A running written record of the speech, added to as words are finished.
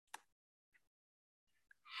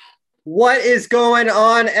What is going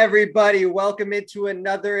on, everybody? Welcome into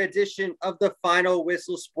another edition of the Final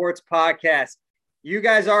Whistle Sports Podcast. You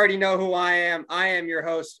guys already know who I am. I am your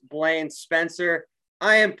host, Blaine Spencer.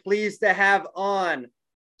 I am pleased to have on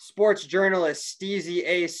sports journalist Steezy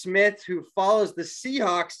A. Smith, who follows the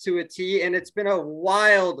Seahawks to a T, and it's been a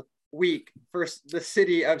wild week for the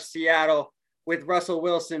city of Seattle with Russell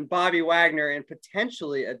Wilson, Bobby Wagner, and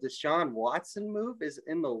potentially a Deshaun Watson move is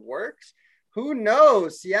in the works. Who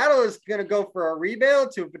knows? Seattle is going to go for a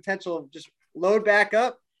rebuild to a potential just load back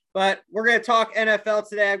up. But we're going to talk NFL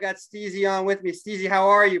today. I've got Steezy on with me. Steezy, how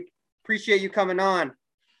are you? Appreciate you coming on.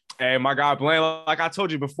 Hey, my God, Blaine, like I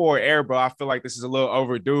told you before, bro, I feel like this is a little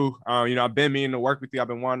overdue. I've been meaning to work with you. I've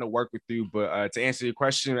been wanting to work with you. But to answer your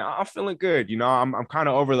question, I'm feeling good. I'm kind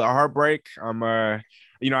of over the heartbreak. I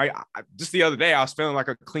just the other day I was feeling like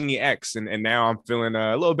a clingy ex, and now I'm feeling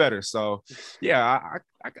a little better. So, yeah,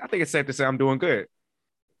 I think it's safe to say I'm doing good.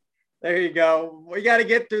 There you go. We got to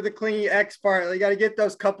get through the clingy ex part. You got to get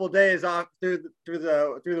those couple days off through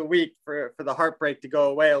the week for the heartbreak to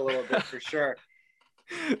go away a little bit for sure.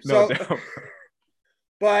 No doubt.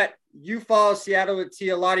 But you follow Seattle with T.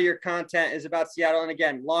 A lot of your content is about Seattle, and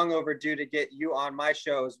again, long overdue to get you on my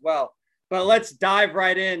show as well. But let's dive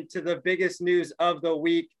right into the biggest news of the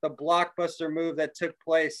week, the blockbuster move that took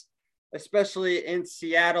place, especially in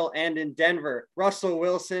Seattle and in Denver. Russell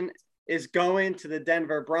Wilson is going to the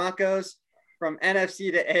Denver Broncos. From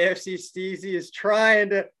NFC to AFC, Steezy is trying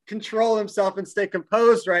to control himself and stay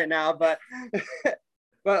composed right now. But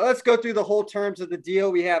let's go through the whole terms of the deal.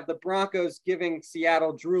 We have the Broncos giving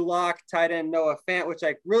Seattle Drew Lock, tight end Noah Fant, which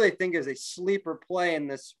I really think is a sleeper play in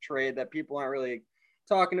this trade that people aren't really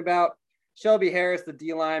talking about. Shelby Harris, the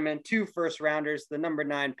D lineman, 2 first-rounders, the number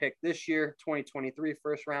 9 pick this year, 2023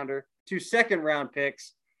 first-rounder, 2 second-round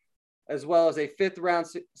picks, as well as a 5th-round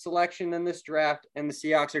selection in this draft, and the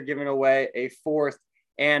Seahawks are giving away a 4th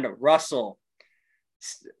and Russell.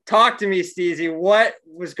 Talk to me, Steezy. What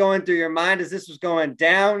was going through your mind as this was going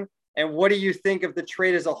down, and what do you think of the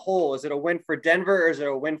trade as a whole? Is it a win for Denver, or is it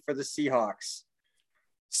a win for the Seahawks?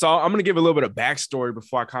 So I'm going to give a little bit of backstory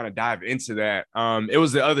before I kind of dive into that. It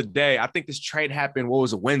was the other day. I think this trade happened. What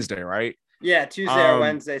was it? Wednesday, right? Yeah, Tuesday or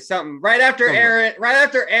Wednesday, something. Right after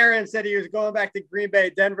Aaron said he was going back to Green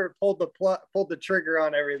Bay, Denver pulled the trigger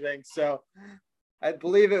on everything. So I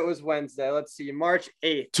believe it was Wednesday. Let's see, March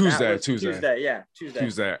 8th. Tuesday. Yeah,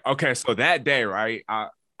 Tuesday. Okay, so that day, right?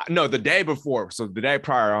 No, the day before. So the day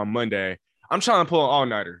prior on Monday, I'm trying to pull an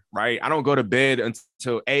all-nighter, right? I don't go to bed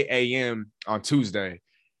until 8 a.m. on Tuesday.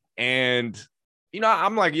 And,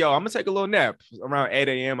 I'm like, I'm going to take a little nap around 8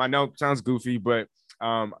 a.m. I know it sounds goofy, but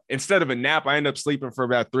instead of a nap, I end up sleeping for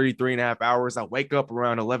about 3.5 hours. I wake up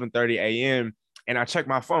around 11:30 a.m. and I check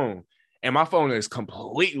my phone, and my phone is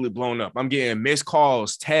completely blown up. I'm getting missed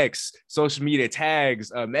calls, texts, social media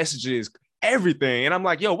tags, messages, everything. And I'm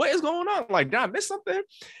like, what is going on? Like, did I miss something?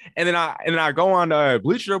 And then I go on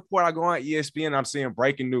Bleacher Report. I go on ESPN. And I'm seeing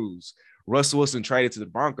breaking news. Russell Wilson traded to the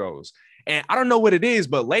Broncos. And I don't know what it is,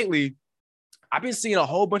 but lately I've been seeing a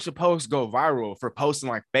whole bunch of posts go viral for posting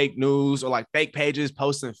like fake news or like fake pages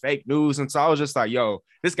posting fake news. And so I was just like,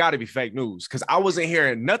 this got to be fake news, because I wasn't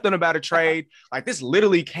hearing nothing about a trade. Like, this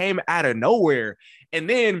literally came out of nowhere. And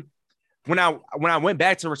then when I went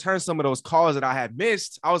back to return some of those calls that I had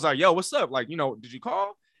missed, I was like, what's up? Like, did you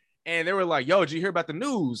call? And they were like, did you hear about the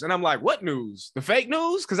news? And I'm like, what news? The fake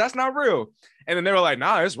news? Because that's not real. And then they were like,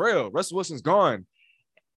 nah, it's real. Russell Wilson's gone.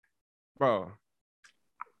 Bro,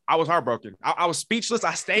 I was heartbroken. I was speechless.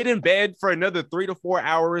 I stayed in bed for another 3 to 4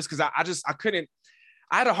 hours because I couldn't.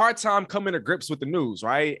 I had a hard time coming to grips with the news,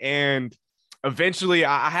 right? And eventually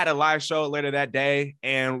I had a live show later that day.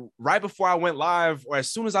 And right before I went live, or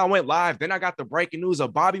as soon as I went live, then I got the breaking news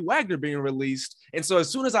of Bobby Wagner being released. And so as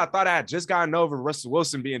soon as I thought I had just gotten over Russell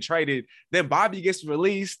Wilson being traded, then Bobby gets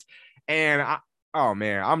released. And I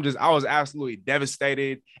was absolutely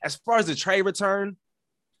devastated. As far as the trade return,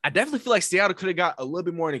 I definitely feel like Seattle could have got a little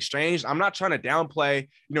bit more in exchange. I'm not trying to downplay,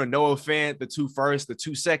 Noah Fant, the 2 firsts, the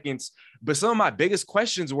 2 seconds. But some of my biggest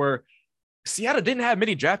questions were, Seattle didn't have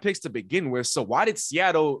many draft picks to begin with. So why did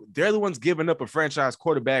Seattle, they're the ones giving up a franchise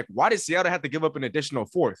quarterback. Why did Seattle have to give up an additional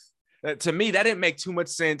 4th? To me, that didn't make too much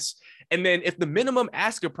sense. And then if the minimum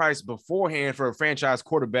asking price beforehand for a franchise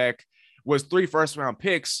quarterback was 3 first-round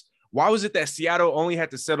picks, why was it that Seattle only had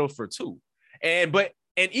to settle for 2?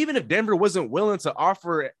 And even if Denver wasn't willing to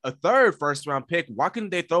offer a 3rd first-round pick, why couldn't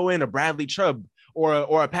they throw in a Bradley Chubb or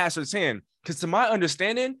a Passer 10? Because to my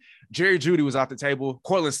understanding, Jerry Jeudy was off the table.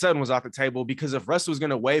 Courtland Sutton was off the table because if Russell was going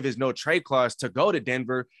to waive his no trade clause to go to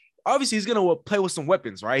Denver, obviously he's going to play with some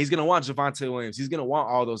weapons, right? He's going to want Javonte Williams. He's going to want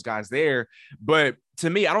all those guys there. But to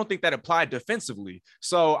me, I don't think that applied defensively.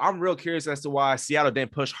 So I'm real curious as to why Seattle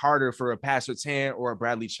didn't push harder for a Pat Surtain or a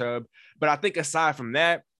Bradley Chubb. But I think aside from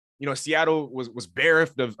that, you know, Seattle was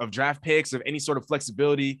bereft of draft picks, of any sort of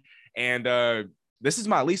flexibility. And this is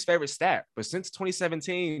my least favorite stat. But since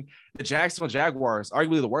 2017, the Jacksonville Jaguars,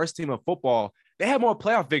 arguably the worst team of football, they have more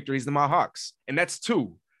playoff victories than my Hawks. And that's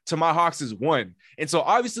 2. To my Hawks is 1. And so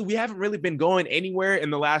obviously we haven't really been going anywhere in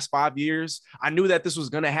the last 5 years. I knew that this was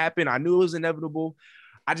going to happen. I knew it was inevitable.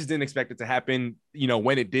 I just didn't expect it to happen, you know,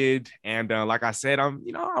 when it did. And like I said, I'm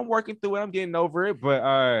working through it. I'm getting over it.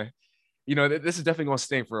 But, you know, this is definitely going to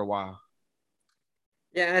sting for a while.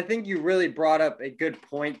 Yeah, and I think you really brought up a good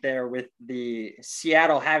point there with the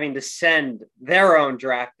Seattle having to send their own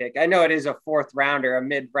draft pick. I know it is a 4th rounder, a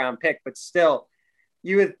mid-round pick, but still,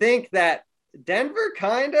 you would think that Denver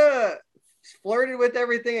kind of flirted with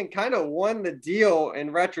everything and kind of won the deal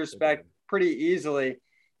in retrospect pretty easily.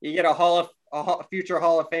 You get a future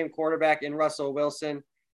Hall of Fame quarterback in Russell Wilson.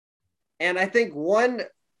 And I think one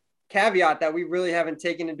caveat that we really haven't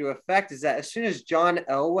taken into effect is that as soon as John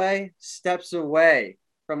Elway steps away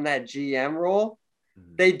from that GM role,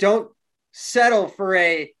 they don't settle for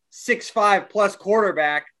a 6'5" plus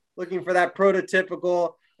quarterback looking for that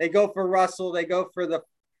prototypical. They go for Russell. They go for the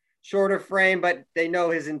shorter frame, but they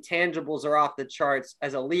know his intangibles are off the charts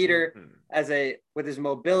as a leader, with his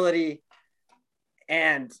mobility.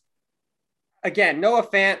 And again, Noah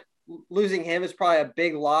Fant, losing him is probably a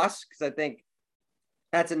big loss because I think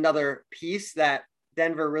that's another piece that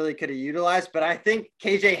Denver really could have utilized. But I think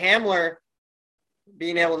KJ Hamler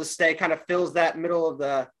being able to stay kind of fills that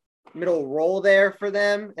middle role there for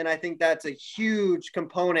them. And I think that's a huge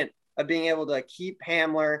component of being able to keep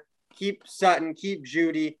Hamler, keep Sutton, keep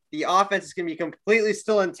Judy. The offense is going to be completely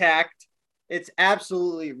still intact. It's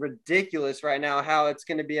absolutely ridiculous right now how it's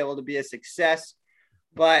going to be able to be a success.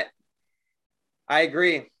 But I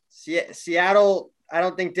agree. Seattle, I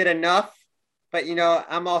don't think did enough. But, you know,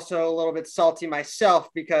 I'm also a little bit salty myself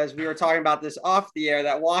because we were talking about this off the air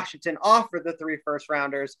that Washington offered the 3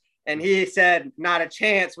 first-rounders. And he said, not a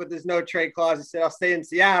chance with his no trade clause. He said, I'll stay in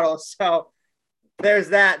Seattle. So there's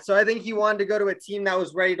that. So I think he wanted to go to a team that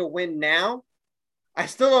was ready to win now. I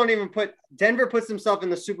still don't even put – Denver puts himself in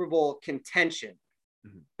the Super Bowl contention.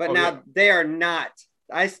 But they are not.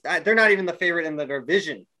 They're not even the favorite in the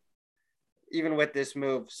division, even with this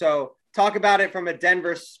move. So talk about it from a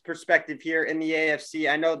Denver perspective here in the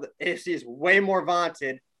AFC. I know the AFC is way more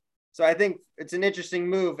vaunted. So I think it's an interesting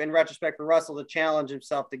move in retrospect for Russell to challenge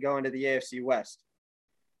himself to go into the AFC West.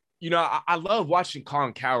 You know, I love watching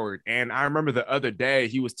Colin Cowherd. And I remember the other day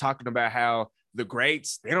he was talking about how the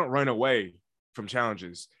greats, they don't run away from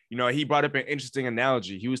challenges. You know, he brought up an interesting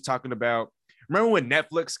analogy. He was talking about, remember when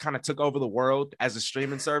Netflix kind of took over the world as a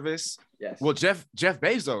streaming service? Yes. Well, Jeff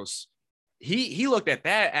Bezos, he looked at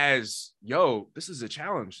that as, yo, this is a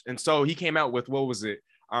challenge. And so he came out with, what was it?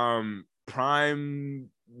 Prime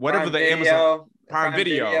Video.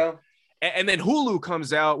 And then Hulu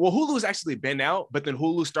comes out. Well, Hulu's actually been out, but then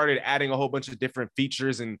Hulu started adding a whole bunch of different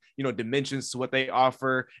features and, you know, dimensions to what they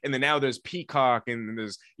offer. And then now there's Peacock and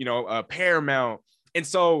there's, you know, Paramount. And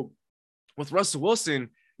so with Russell Wilson,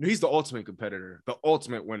 he's the ultimate competitor, the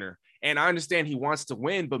ultimate winner. And I understand he wants to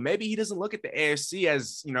win, but maybe he doesn't look at the AFC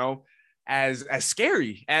as, you know, as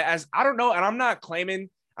scary as I don't know. And I'm not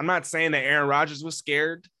saying that Aaron Rodgers was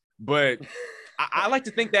scared, but I like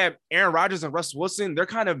to think that Aaron Rodgers and Russell Wilson, they're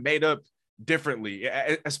kind of made up differently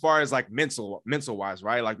as far as like mental wise,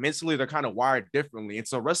 right? Like mentally, they're kind of wired differently. And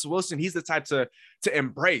so Russell Wilson, he's the type to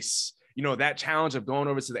embrace, you know, that challenge of going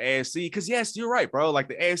over to the AFC. Because yes, you're right, bro. Like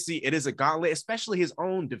the AFC, it is a gauntlet, especially his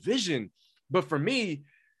own division. But for me,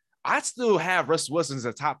 I still have Russell Wilson as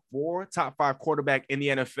a top 5 quarterback in the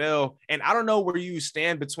NFL. And I don't know where you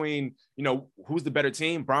stand between, you know, who's the better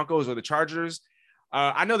team, Broncos or the Chargers.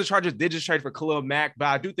 I know the Chargers did just trade for Khalil Mack, but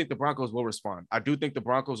I do think the Broncos will respond. I do think the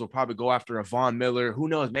Broncos will probably go after a Von Miller. Who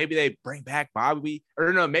knows? Maybe they bring back Bobby,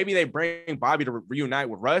 or no, maybe they bring Bobby to reunite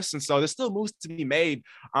with Russ. And so there's still moves to be made.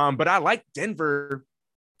 But I like Denver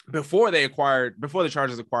before the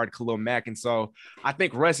Chargers acquired Khalil Mack. And so I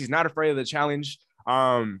think Russ, he's not afraid of the challenge.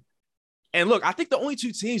 And look, I think the only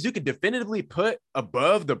 2 teams you could definitively put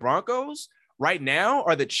above the Broncos right now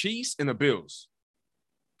are the Chiefs and the Bills.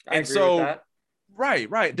 I agree with that.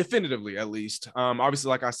 Right. Definitively, at least. Obviously,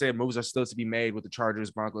 like I said, moves are still to be made with the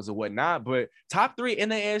Chargers, Broncos, and whatnot. But top 3 in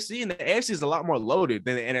the AFC, and the AFC is a lot more loaded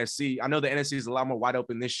than the NFC. I know the NFC is a lot more wide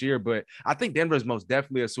open this year, but I think Denver is most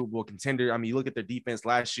definitely a Super Bowl contender. I mean, you look at their defense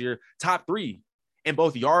last year, top 3 in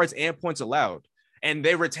both yards and points allowed. And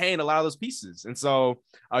they retain a lot of those pieces. And so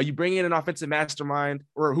you bring in an offensive mastermind,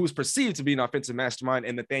 or who's perceived to be an offensive mastermind,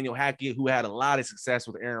 and Nathaniel Hackett, who had a lot of success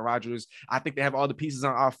with Aaron Rodgers. I think they have all the pieces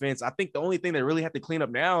on offense. I think the only thing they really have to clean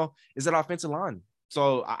up now is that offensive line.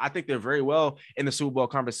 So I think they're very well in the Super Bowl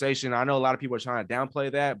conversation. I know a lot of people are trying to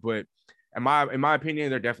downplay that, but in my opinion,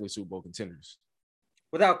 they're definitely Super Bowl contenders.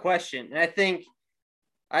 Without question. And I think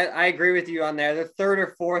I agree with you on there. They're third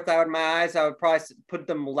or fourth out in my eyes. I would probably put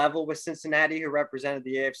them level with Cincinnati, who represented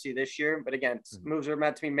the AFC this year. But again, moves are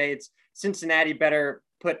meant to be made. Cincinnati better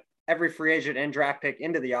put every free agent and draft pick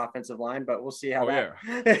into the offensive line, but we'll see how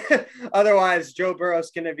that. Otherwise, Joe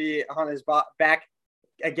Burrow's going to be on his back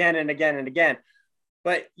again and again and again.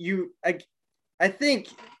 But I think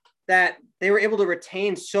that they were able to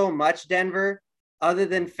retain so much, Denver, other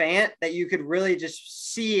than Fant, that you could really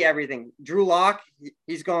just see everything. Drew Lock,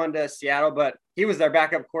 he's going to Seattle, but he was their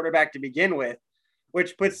backup quarterback to begin with,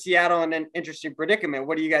 which puts Seattle in an interesting predicament.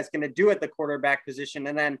 What are you guys going to do at the quarterback position?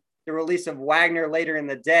 And then the release of Wagner later in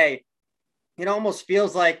the day, it almost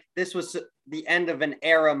feels like this was the end of an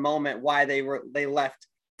era moment, why they left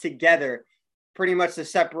together. Pretty much the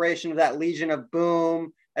separation of that Legion of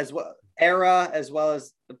Boom as well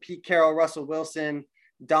as the Pete Carroll, Russell Wilson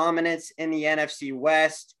dominance in the NFC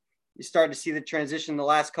West. You start to see the transition the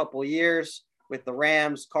last couple of years with the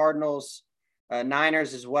Rams, Cardinals,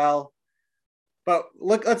 Niners as well. But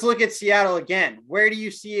let's look at Seattle again. Where do you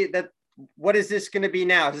see that? What is this going to be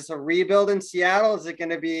now? Is this a rebuild in Seattle? Is it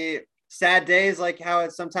going to be sad days like how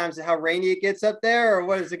rainy it gets up there, or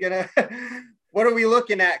what is it going to? What are we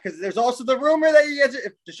looking at? Because there's also the rumor that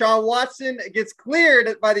if Deshaun Watson gets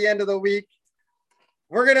cleared by the end of the week,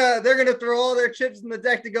 they're gonna throw all their chips in the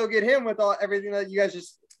deck to go get him with everything that you guys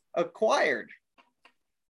just acquired.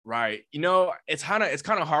 Right. It's kind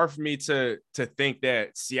of hard for me to think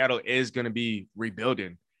that Seattle is going to be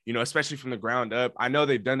rebuilding, especially from the ground up. I know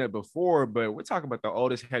they've done it before, but we're talking about the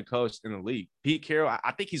oldest head coach in the league, Pete Carroll.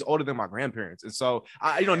 I think he's older than my grandparents. And so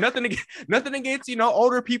nothing against,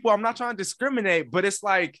 older people. I'm not trying to discriminate, but it's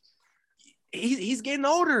like, he's getting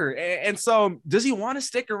older. And so does he want to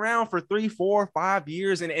stick around for 3, 4, 5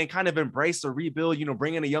 years and kind of embrace a rebuild,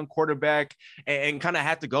 bring in a young quarterback and kind of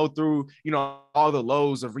have to go through, all the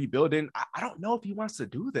lows of rebuilding? I don't know if he wants to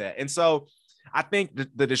do that. And so I think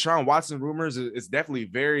the Deshaun Watson rumors is definitely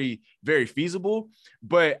very, very feasible,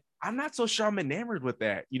 but I'm not so sure I'm enamored with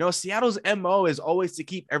that. Seattle's MO is always to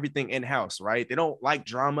keep everything in-house, right? They don't like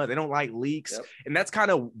drama. They don't like leaks. Yep. And that's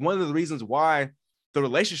kind of one of the reasons why the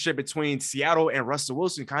relationship between Seattle and Russell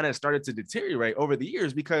Wilson kind of started to deteriorate over the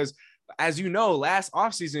years, because as you know, last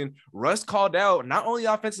offseason, Russ called out not only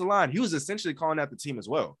the offensive line, he was essentially calling out the team as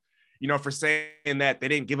well. For saying that they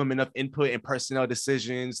didn't give him enough input in personnel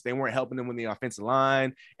decisions. They weren't helping him with the offensive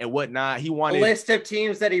line and whatnot. He wanted a list of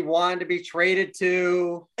teams that he wanted to be traded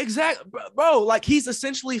to. Exactly, bro. Like, he's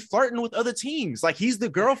essentially flirting with other teams. Like, he's the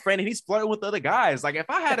girlfriend and he's flirting with other guys. Like, if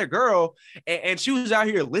I had a girl and she was out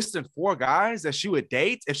here listing 4 guys that she would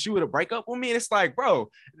date if she would have break up with me, and it's like, bro,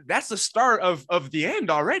 that's the start of the end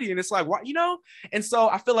already. And it's like, what, And so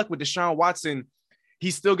I feel like with Deshaun Watson,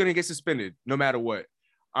 he's still going to get suspended no matter what.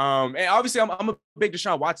 And obviously I'm a big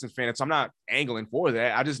Deshaun Watson fan, so I'm not angling for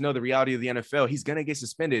that. I just know the reality of the NFL. He's going to get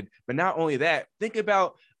suspended. But not only that, think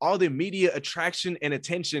about all the media attraction and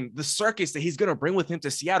attention, the circus that he's going to bring with him to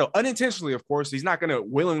Seattle. Unintentionally, of course. He's not going to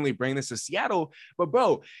willingly bring this to Seattle. But,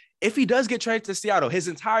 bro, if he does get traded to Seattle, his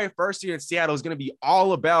entire first year in Seattle is going to be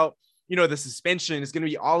all about the suspension. Is going to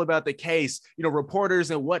be all about the case,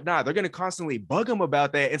 reporters and whatnot. They're going to constantly bug him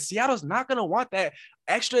about that. And Seattle's not going to want that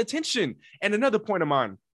extra attention. And another point of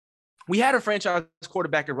mine, we had a franchise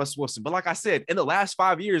quarterback in Russell Wilson, but like I said, in the last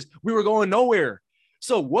 5 years, we were going nowhere.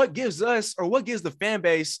 So what gives us, or what gives the fan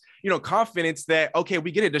base, confidence that, okay,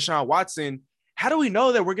 we get it, Deshaun Watson. How do we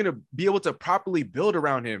know that we're going to be able to properly build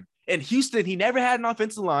around him? In Houston, he never had an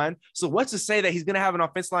offensive line. So what's to say that he's going to have an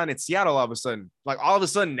offensive line in Seattle all of a sudden? Like, all of a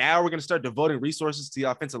sudden now we're going to start devoting resources to the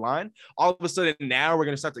offensive line. All of a sudden now we're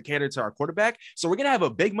going to start to cater to our quarterback. So we're going to have a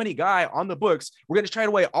big money guy on the books. We're going to trade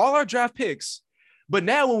away all our draft picks. But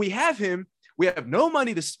now when we have him, we have no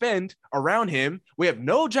money to spend around him. We have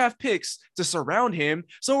no draft picks to surround him.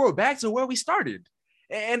 So we're back to where we started.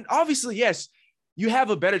 And obviously, yes, you have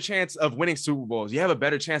a better chance of winning Super Bowls. You have a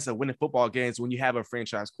better chance of winning football games when you have a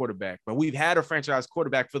franchise quarterback. But we've had a franchise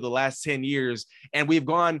quarterback for the last 10 years, and we've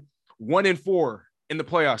gone 1-4 in the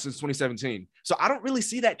playoffs since 2017. So I don't really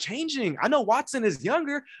see that changing. I know Watson is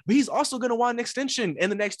younger, but he's also going to want an extension in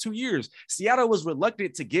the next 2 years. Seattle was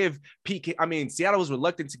reluctant to give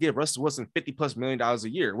Russell Wilson $50+ million a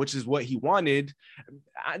year, which is what he wanted.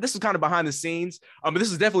 This is kind of behind the scenes, but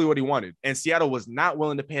this is definitely what he wanted. And Seattle was not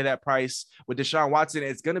willing to pay that price with Deshaun Watson.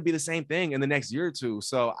 It's going to be the same thing in the next year or two.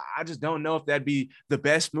 So I just don't know if that'd be the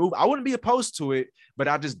best move. I wouldn't be opposed to it, but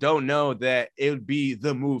I just don't know that it would be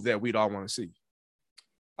the move that we'd all want to see.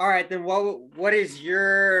 All right, then what is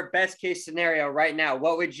your best case scenario right now?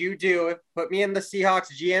 What would you do? Put me in the Seahawks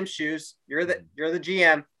GM shoes. You're the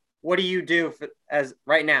GM. What do you do as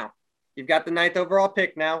right now? You've got the 9th overall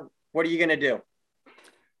pick now. What are you gonna do?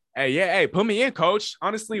 Hey, put me in, coach.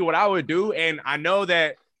 Honestly, what I would do, and I know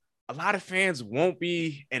that a lot of fans won't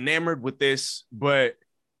be enamored with this, but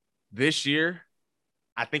this year,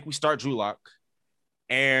 I think we start Drew Lock.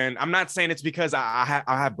 And I'm not saying it's because I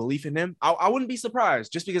have belief in him. I wouldn't be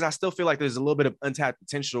surprised, just because I still feel like there's a little bit of untapped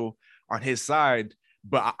potential on his side.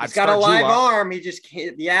 But he's got a live arm. He just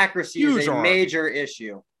can't. The accuracy is a major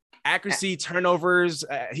issue. Accuracy, turnovers.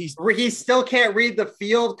 He still can't read the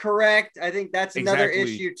field correct. I think that's another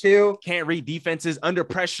issue too. Can't read defenses under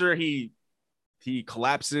pressure. He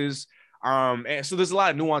collapses. And so there's a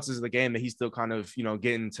lot of nuances of the game that he's still kind of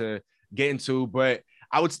getting to. But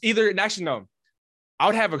I would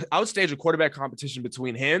I would stage a quarterback competition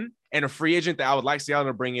between him and a free agent that I would like Seattle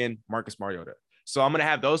to bring in, Marcus Mariota. So I'm going to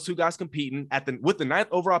have those two guys competing with the 9th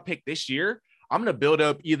overall pick this year. I'm going to build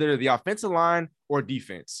up either the offensive line or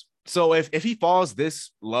defense. So if he falls this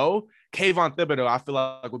low, Kayvon Thibodeau, I feel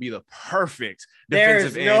like would be the perfect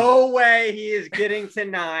defensive end. There's no way he is getting to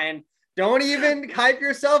 9. Don't even hype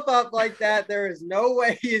yourself up like that. There is no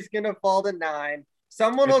way he's going to fall to 9.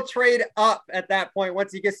 Someone will trade up at that point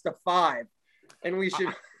once he gets to 5. And we should.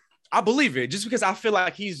 I believe it, just because I feel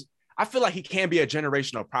like he can be a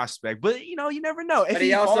generational prospect, but you never know. But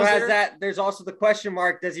he also has that. There's also the question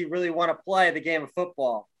mark: does he really want to play the game of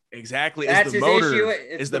football? Exactly. That's his motor. Issue.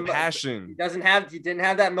 It's the passion. He didn't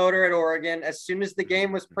have that motor at Oregon. As soon as the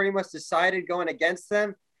game was pretty much decided going against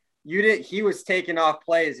them, he was taking off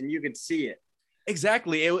plays, and you could see it.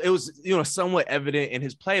 Exactly. It was, somewhat evident in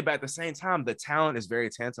his play, but at the same time, the talent is very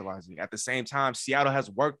tantalizing. At the same time, Seattle has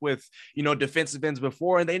worked with, defensive ends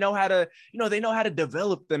before, and they know how to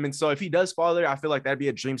develop them. And so if he does fall there, I feel like that'd be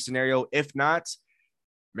a dream scenario. If not,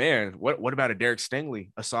 man, what about a Derek Stingley,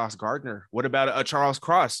 a Sauce Gardner? What about a Charles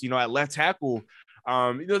Cross, at left tackle?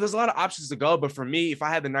 There's a lot of options to go, but for me, if I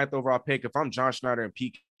had the 9th overall pick, if I'm John Schneider and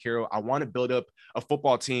Pete Carroll, I want to build up a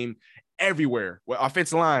football team everywhere, with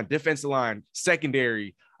offensive line, defensive line,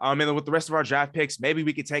 secondary. And then with the rest of our draft picks, maybe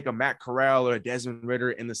we could take a Matt Corral or a Desmond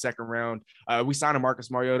Ridder in the 2nd round. We sign a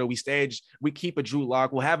Marcus Mariota. We keep a Drew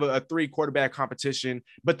Lock. We'll have a 3 quarterback competition.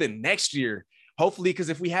 But then next year, hopefully, because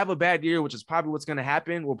if we have a bad year, which is probably what's going to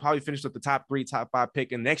happen, we'll probably finish with the top 3, top 5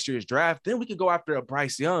 pick in next year's draft. Then we could go after a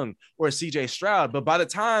Bryce Young or a CJ Stroud. But by the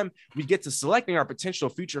time we get to selecting our potential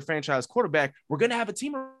future franchise quarterback, we're going to have a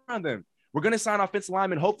team around them. We're going to sign offensive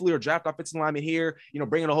linemen, hopefully, or draft offensive linemen here,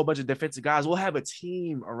 bring in a whole bunch of defensive guys. We'll have a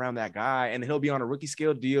team around that guy, and he'll be on a rookie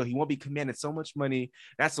scale deal. He won't be commanding so much money.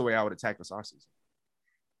 That's the way I would attack this offseason.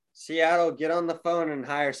 Seattle, get on the phone and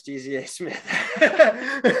hire Stevie A. Smith.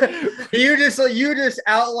 You just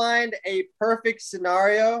outlined a perfect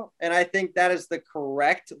scenario, and I think that is the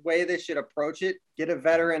correct way they should approach it. Get a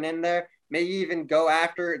veteran in there, maybe even go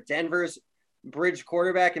after Denver's bridge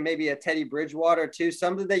quarterback and maybe a Teddy Bridgewater too,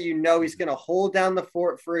 something that he's going to hold down the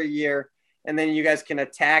fort for a year, and then you guys can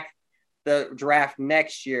attack the draft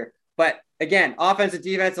next year. But again, offensive,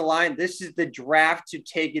 defensive line, this is the draft to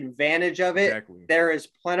take advantage of it. Exactly. There is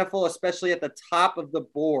plentiful, especially at the top of the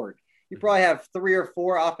board. You probably have 3 or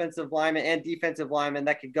 4 offensive linemen and defensive linemen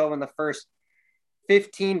that could go in the first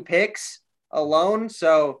 15 picks alone.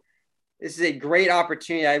 So this is a great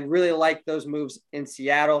opportunity. I really like those moves in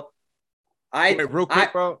Seattle. Wait, real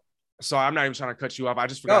quick, bro. So I'm not even trying to cut you off. I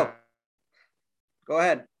just forgot. Go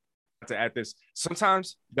ahead. To add this.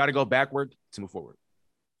 Sometimes you got to go backward to move forward.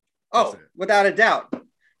 Oh, without a doubt.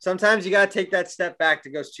 Sometimes you got to take that step back to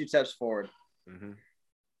go 2 steps forward. Mm-hmm.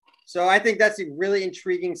 So I think that's a really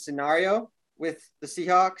intriguing scenario with the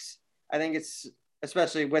Seahawks. I think it's,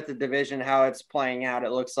 especially with the division, how it's playing out,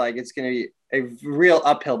 it looks like it's going to be a real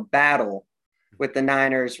uphill battle with the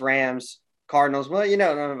Niners, Rams, Cardinals. Well,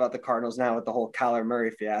 know about the Cardinals now with the whole Kyler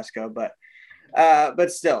Murray fiasco,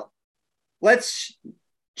 but still, let's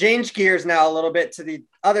change gears now a little bit to the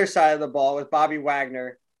other side of the ball with Bobby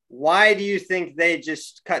Wagner. Why do you think they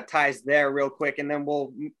just cut ties there real quick, and then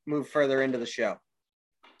we'll move further into the show?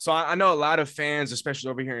 So I know a lot of fans, especially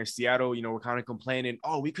over here in Seattle, we're kind of complaining,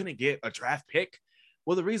 we couldn't get a draft pick.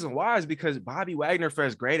 Well, the reason why is because Bobby Wagner, for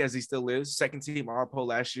as great as he still is, second team All-Pro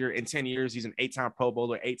last year. In 10 years, he's an 8-time Pro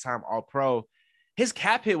Bowler, 8-time All-Pro. His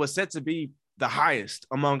cap hit was set to be the highest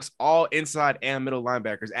amongst all inside and middle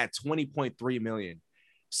linebackers at $20.3 million.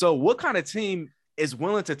 So what kind of team is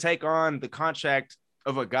willing to take on the contract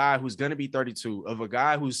of a guy who's going to be 32, of a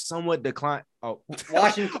guy who's somewhat declined? Oh,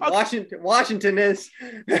 Washington is. Washington is.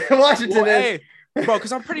 Hey, bro,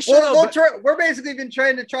 because I'm pretty sure we're basically been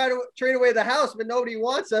trying to trade away the house, but nobody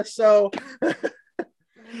wants us. So,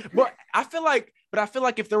 but I feel like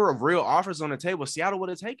if there were real offers on the table, Seattle would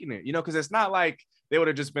have taken it, because it's not like they would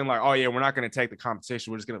have just been like, oh yeah, we're not going to take the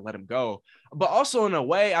competition. We're just going to let him go. But also in a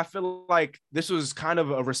way, I feel like this was kind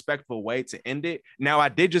of a respectful way to end it. Now, I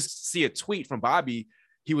did just see a tweet from Bobby.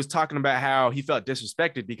 He was talking about how he felt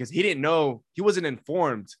disrespected because he didn't know, he wasn't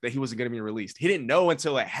informed that he wasn't going to be released. He didn't know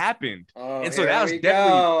until it happened. Oh, and so that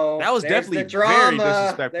was definitely very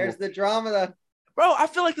disrespectful. There's the drama. Bro, I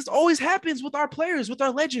feel like this always happens with our players, with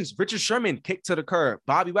our legends. Richard Sherman kicked to the curb.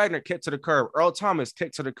 Bobby Wagner kicked to the curb. Earl Thomas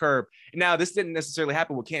kicked to the curb. Now, this didn't necessarily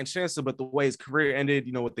happen with Cam Chancellor, but the way his career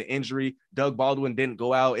ended, with the injury, Doug Baldwin didn't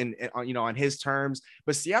go out and on his terms.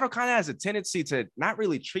 But Seattle kind of has a tendency to not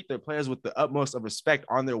really treat their players with the utmost of respect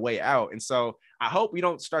on their way out. And so I hope we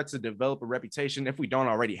don't start to develop a reputation if we don't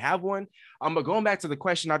already have one. But going back to the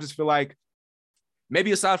question, I just feel like,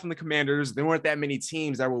 maybe aside from the Commanders, there weren't that many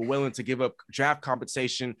teams that were willing to give up draft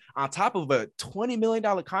compensation on top of a $20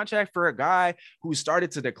 million contract for a guy who started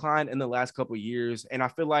to decline in the last couple of years. And I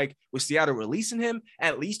feel like with Seattle releasing him,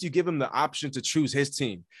 at least you give him the option to choose his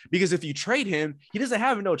team. Because if you trade him, he doesn't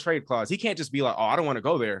have a no trade clause. He can't just be like, oh, I don't want to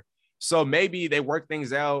go there. So maybe they work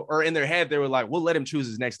things out, or in their head, they were like, we'll let him choose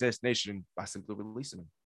his next destination by simply releasing him.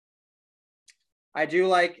 I do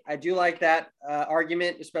like that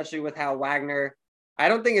argument, especially with how Wagner, I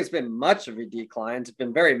don't think it's been much of a decline. It's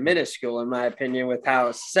been very minuscule, in my opinion, with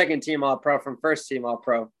how second team All-Pro from first team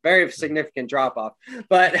All-Pro, very significant drop off.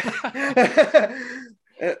 But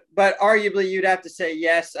but arguably, you'd have to say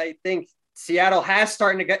yes. I think Seattle has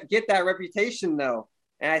starting to get that reputation, though,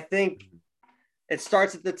 and I think it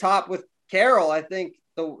starts at the top with Carroll. I think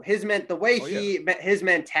his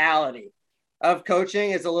mentality of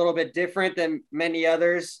coaching is a little bit different than many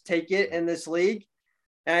others take it in this league.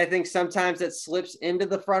 And I think sometimes it slips into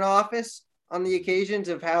the front office on the occasions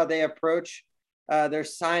of how they approach their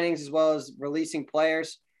signings as well as releasing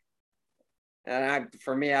players. And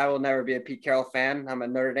for me, I will never be a Pete Carroll fan. I'm a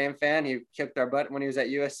Notre Dame fan. He kicked our butt when he was at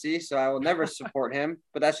USC, so I will never support him.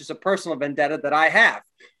 But that's just a personal vendetta that I have.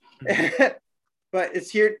 But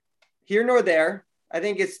it's here nor there. I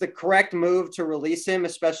think it's the correct move to release him,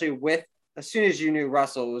 especially as soon as you knew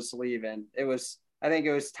Russell was leaving. I think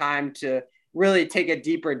it was time to really take a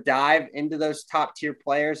deeper dive into those top tier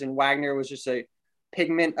players. And Wagner was just a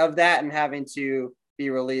pigment of that and having to be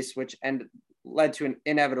released, which led to an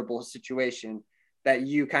inevitable situation that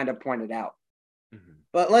you kind of pointed out. Mm-hmm.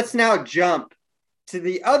 But let's now jump to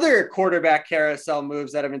the other quarterback carousel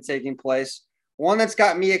moves that have been taking place. One that's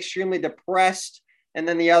got me extremely depressed, and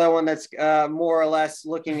then the other one that's more or less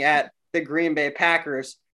looking at the Green Bay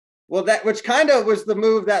Packers. Well, which kind of was the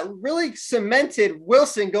move that really cemented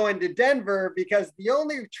Wilson going to Denver, because the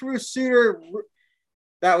only true suitor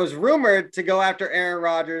that was rumored to go after Aaron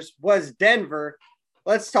Rodgers was Denver.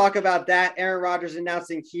 Let's talk about that. Aaron Rodgers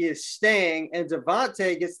announcing he is staying, and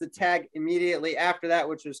Devontae gets the tag immediately after that,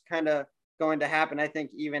 which was kind of going to happen, I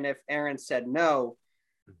think, even if Aaron said no.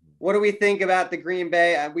 What do we think about the Green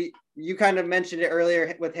Bay? You kind of mentioned it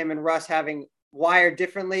earlier with him and Russ having wired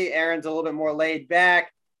differently. Aaron's a little bit more laid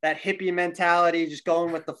back. That hippie mentality, just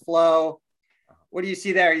going with the flow. What do you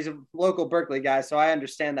see there? He's a local Berkeley guy, so I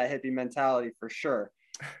understand that hippie mentality for sure.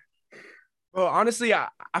 Well, honestly, I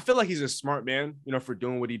feel like he's a smart man, for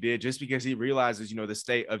doing what he did, just because he realizes, the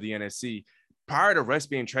state of the NFC. Prior to Russ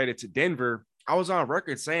being traded to Denver, I was on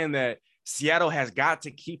record saying that Seattle has got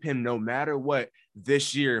to keep him no matter what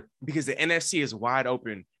this year, because the NFC is wide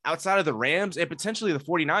open. Outside of the Rams and potentially the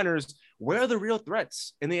 49ers, where are the real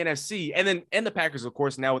threats in the NFC? And the Packers, of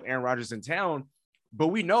course, now with Aaron Rodgers in town. But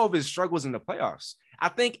we know of his struggles in the playoffs. I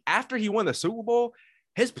think after he won the Super Bowl,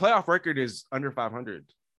 his playoff record is under 500.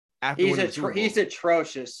 He's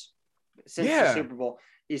atrocious since the Super Bowl.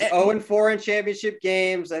 He's 0-4 in championship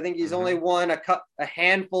games. I think he's only won a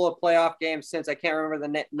handful of playoff games since. I can't remember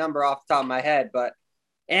the number off the top of my head.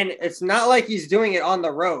 And it's not like he's doing it on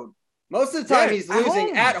the road. Most of the time, he's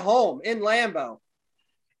losing at home in Lambeau.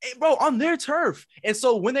 Hey, bro, on their turf. And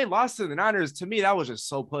so when they lost to the Niners, to me, that was just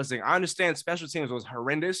so puzzling. I understand special teams was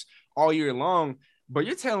horrendous all year long, but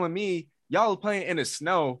you're telling me y'all are playing in the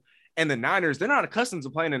snow And the Niners, they're not accustomed to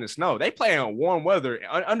playing in the snow. They play in warm weather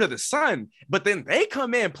under the sun, but then they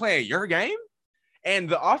come in playing your game. And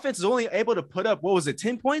the offense is only able to put up, what was it,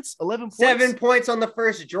 10 points, 11 points? 7 points on the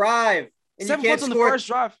first drive. And 7 points on the first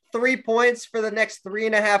drive. 3 points for the next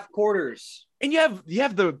 3.5 quarters. And you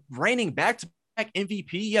have the reigning back-to-back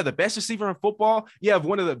MVP. You have the best receiver in football. You have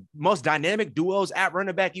one of the most dynamic duos at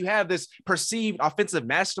running back. You have this perceived offensive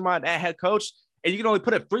mastermind at head coach, and you can only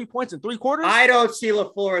put up 3 points in 3 quarters? I don't see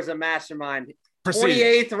LaFleur as a mastermind.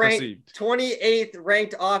 28th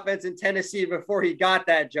ranked offense in Tennessee before he got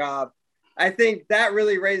that job. I think that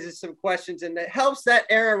really raises some questions, and it helps that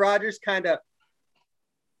Aaron Rodgers kind of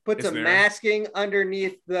puts a masking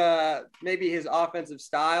underneath maybe his offensive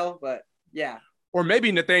style, but yeah. Or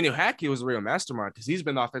maybe Nathaniel Hackett was a real mastermind because he's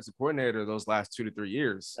been the offensive coordinator those last 2 to 3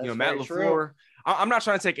 years. That's Matt LaFleur. I'm not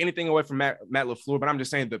trying to take anything away from Matt LaFleur, but I'm just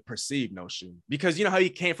saying the perceived notion, because you know how he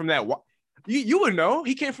came from that. You would know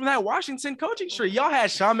he came from that Washington coaching tree. Y'all had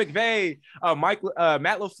Sean McVay,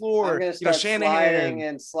 Matt LaFleur,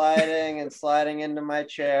 Shanahan, sliding into my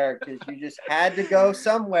chair because you just had to go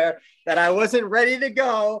somewhere that I wasn't ready to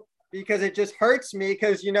go, because it just hurts me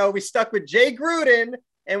because we stuck with Jay Gruden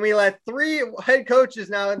and we let 3 head coaches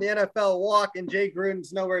now in the NFL walk, and Jay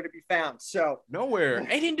Gruden's nowhere to be found. So nowhere,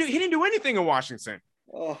 and he didn't do anything in Washington.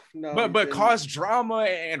 Oh no, but caused drama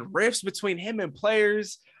and rifts between him and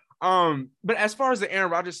players. But as far as the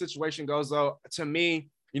Aaron Rodgers situation goes, though, to me,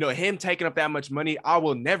 him taking up that much money, I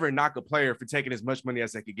will never knock a player for taking as much money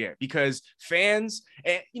as they could get, because fans,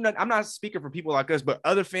 and I'm not speaking for people like us, but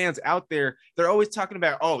other fans out there, they're always talking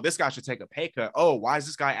about, oh, this guy should take a pay cut. Oh, why is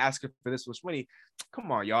this guy asking for this much money?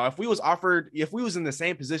 Come on, y'all. If we was in the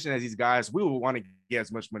same position as these guys, we would want to get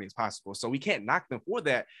as much money as possible. So we can't knock them for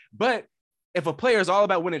that. But if a player is all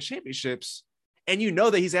about winning championships, and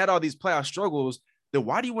that he's had all these playoff struggles, then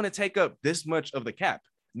why do you want to take up this much of the cap?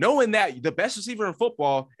 Knowing that the best receiver in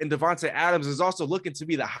football in Devontae Adams is also looking to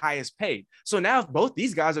be the highest paid. So now if both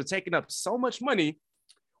these guys are taking up so much money,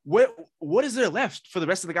 what is there left for the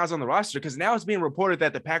rest of the guys on the roster? Because now it's being reported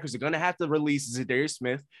that the Packers are going to have to release Zadarius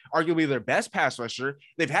Smith, arguably their best pass rusher.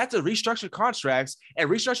 They've had to restructure contracts, and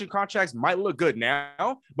restructuring contracts might look good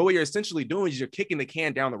now, but what you're essentially doing is you're kicking the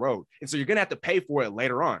can down the road. And so you're going to have to pay for it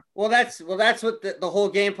later on. Well, that's what the whole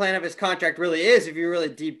game plan of his contract really is. If you really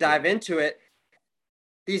deep dive into it,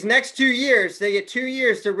 these next 2 years, they get 2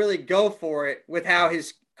 years to really go for it with how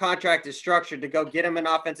his contract is structured, to go get him an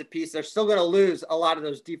offensive piece. They're still going to lose a lot of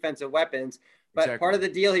those defensive weapons, but exactly. Part of the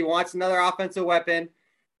deal, he wants another offensive weapon.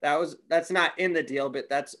 That's not in the deal, but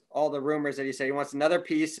that's all the rumors that he said. He wants another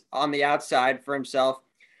piece on the outside for himself.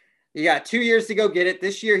 You got 2 years to go get it.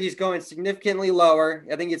 This year he's going significantly lower.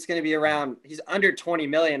 I think it's going to be he's under 20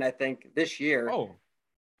 million, I think, this year. Oh,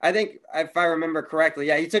 I think if I remember correctly,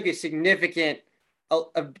 yeah, he took a significant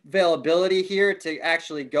availability here to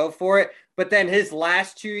actually go for it. But then his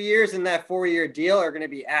last 2 years in that 4-year deal are going to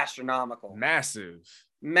be astronomical. Massive.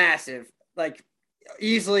 Like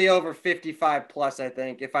easily over 55 plus, I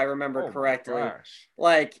think, if I remember correctly. Gosh.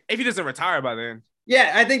 Like if he doesn't retire by then.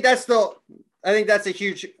 Yeah, I think that's a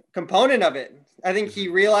huge component of it. I think he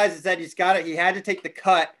realizes that he's got it. He had to take the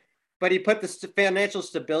cut, but he put the financial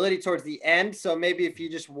stability towards the end. So maybe if he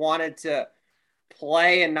just wanted to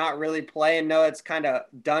play and not really play and know it's kind of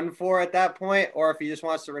done for at that point, or if he just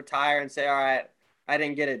wants to retire and say, all right, I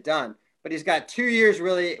didn't get it done. But he's got 2 years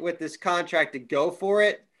really with this contract to go for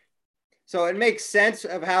it. So it makes sense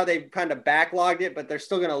of how they've kind of backlogged it, but they're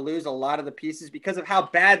still going to lose a lot of the pieces because of how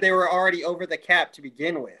bad they were already over the cap to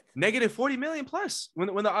begin with. Negative 40 million plus when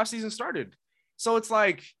the offseason started. So it's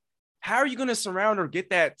like, how are you going to surround or get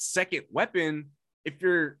that second weapon?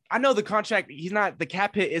 I know the contract, the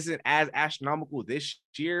cap hit isn't as astronomical this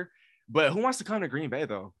year, but who wants to come to Green Bay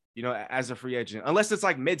though, as a free agent, unless it's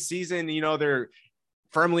like mid-season, they're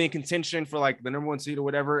firmly in contention for like the number 1 seed or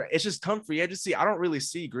whatever. It's just come free agency. I don't really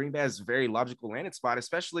see Green Bay as a very logical landing spot,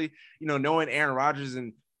 especially, knowing Aaron Rodgers.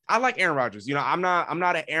 And I like Aaron Rodgers. I'm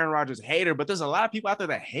not an Aaron Rodgers hater, but there's a lot of people out there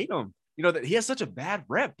that hate him. That he has such a bad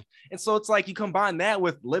rep. And so it's like you combine that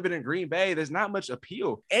with living in Green Bay, there's not much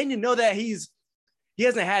appeal. And that he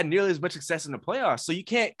hasn't had nearly as much success in the playoffs. So you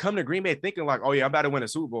can't come to Green Bay thinking like, oh yeah, I'm about to win a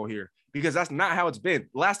Super Bowl here, because that's not how it's been.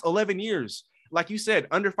 The last 11 years, like you said,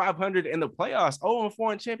 under 500 in the playoffs,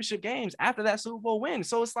 0-4 in championship games after that Super Bowl win.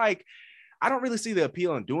 So it's like, I don't really see the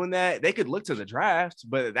appeal in doing that. They could look to the draft,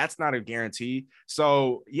 but that's not a guarantee.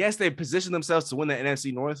 So yes, they position themselves to win the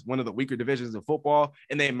NFC North, one of the weaker divisions of football,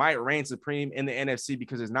 and they might reign supreme in the NFC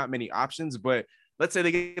because there's not many options. But let's say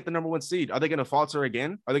they get the number 1 seed. Are they going to falter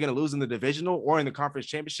again? Are they going to lose in the divisional or in the conference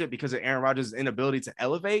championship because of Aaron Rodgers' inability to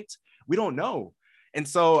elevate? We don't know. And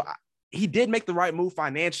so he did make the right move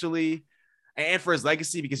financially and for his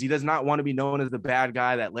legacy, because he does not want to be known as the bad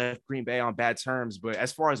guy that left Green Bay on bad terms. But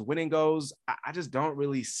as far as winning goes, I just don't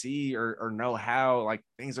really see or know how like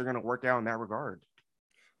things are going to work out in that regard.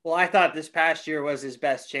 Well, I thought this past year was his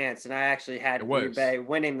best chance, and I actually had Green Bay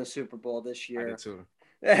winning the Super Bowl this year. I did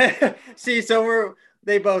too. See, so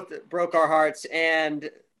they both broke our hearts and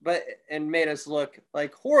made us look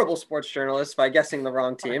like horrible sports journalists by guessing the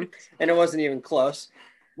wrong team, and it wasn't even close.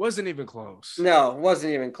 Wasn't even close. No, it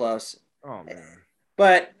wasn't even close. Oh man.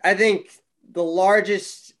 But I think the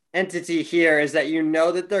largest entity here is that you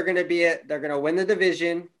know that they're going to win the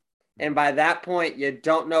division, and by that point you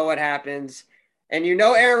don't know what happens. And you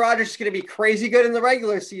know Aaron Rodgers is going to be crazy good in the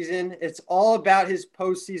regular season. It's all about his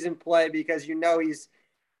postseason play, because you know he's,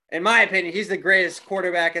 in my opinion, he's the greatest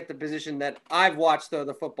quarterback at the position that I've watched throw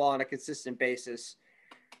the football on a consistent basis.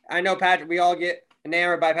 I know we all get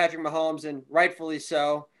enamored by Patrick Mahomes, and rightfully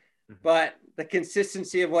so, but the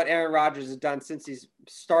consistency of what Aaron Rodgers has done since he's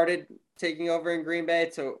started taking over in Green Bay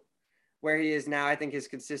to where he is now, I think his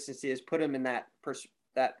consistency has put him in that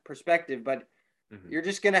perspective. But you're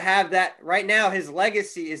just going to have that right now. His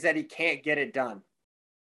legacy is that he can't get it done.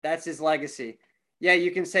 That's his legacy. Yeah,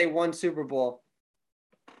 you can say one Super Bowl.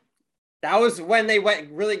 That was when they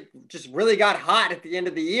really got hot at the end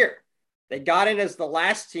of the year. They got in as the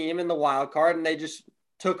last team in the wild card, and they just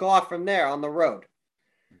took off from there on the road.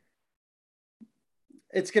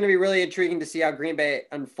 It's going to be really intriguing to see how Green Bay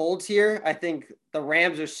unfolds here. I think the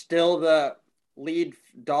Rams are still the lead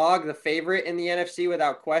dog, the favorite in the NFC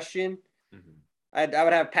without question. I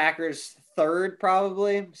would have Packers third,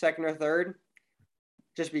 probably second or third,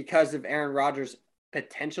 just because of Aaron Rodgers'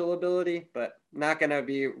 potential ability, but not going to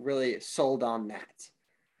be really sold on that.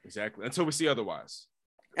 Exactly. Until we see otherwise.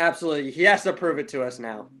 Absolutely. He has to prove it to us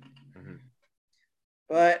now.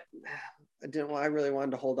 But I really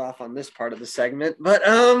wanted to hold off on this part of the segment, but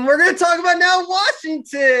we're going to talk about now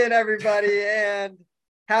Washington, everybody, and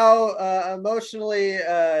how emotionally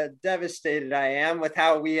devastated I am with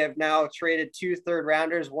how we have now traded 2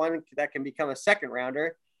 third-rounders, one that can become a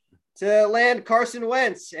second-rounder, to land Carson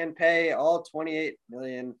Wentz and pay all $28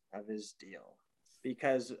 million of his deal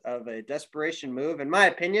because of a desperation move, in my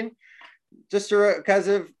opinion, just because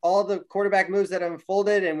of all the quarterback moves that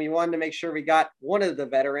unfolded, and we wanted to make sure we got one of the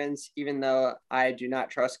veterans, even though I do not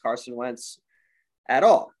trust Carson Wentz at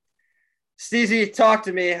all. Steezy, talk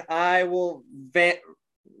to me. I will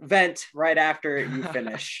vent right after you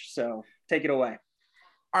finish. So take it away.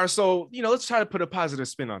 All right, so, let's try to put a positive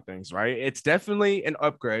spin on things, right? It's definitely an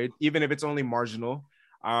upgrade, even if it's only marginal.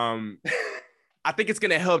 I think it's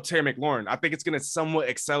going to help Terry McLaurin. I think it's going to somewhat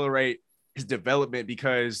accelerate his development,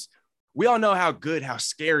 because we all know how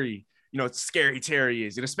scary, scary Terry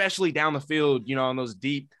is, and especially down the field, on those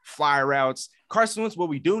deep fly routes. Carson Wentz, what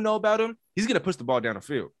we do know about him, he's going to push the ball down the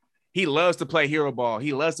field. He loves to play hero ball.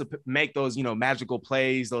 He loves to make those, magical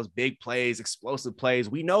plays, those big plays, explosive plays.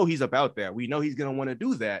 We know he's about that. We know he's going to want to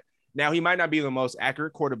do that. Now, he might not be the most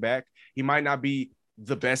accurate quarterback. He might not be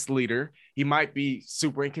the best leader. He might be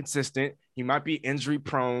super inconsistent. He might be injury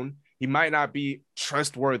prone. He might not be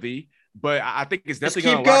trustworthy. But I think it's definitely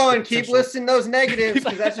going to keep going. Keep listing those negatives,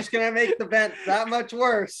 because that's just going to make the vent that much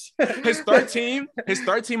worse. his third team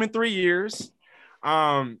in 3 years.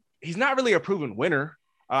 He's not really a proven winner.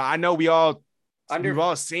 I know we've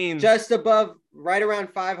all seen just above, right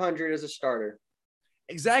around 500 as a starter.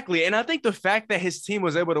 Exactly. And I think the fact that his team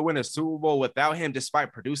was able to win a Super Bowl without him,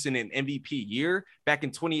 despite producing an MVP year back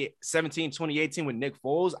in 2017, 2018 with Nick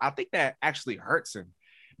Foles, I think that actually hurts him,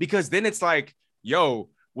 because then it's like, yo,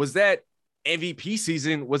 was that MVP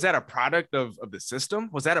season, was that a product of the system?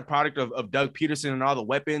 Was that a product of Doug Peterson and all the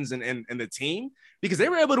weapons and the team? Because they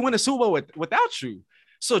were able to win a Super Bowl without you.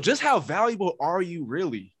 So just how valuable are you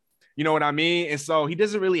really? You know what I mean? And so he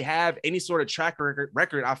doesn't really have any sort of track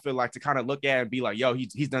record, I feel like, to kind of look at and be like, yo,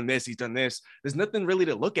 he's done this, he's done this. There's nothing really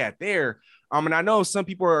to look at there. And I know some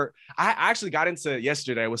people I actually got into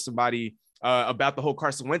yesterday with somebody about the whole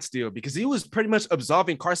Carson Wentz deal, because he was pretty much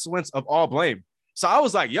absolving Carson Wentz of all blame. So I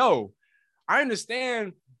was like, yo, I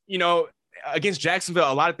understand, against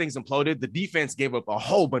Jacksonville, a lot of things imploded. The defense gave up a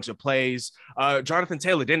whole bunch of plays. Jonathan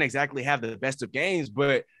Taylor didn't exactly have the best of games,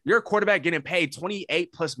 but you're a quarterback getting paid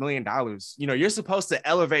 $28+ million. You're supposed to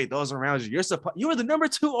elevate those around you. You were the number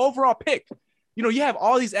 2 overall pick. You have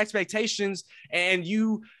all these expectations, and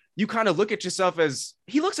you kind of look at yourself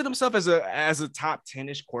he looks at himself as a top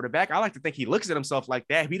 10-ish quarterback. I like to think he looks at himself like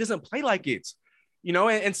that. He doesn't play like it,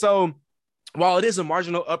 and so while it is a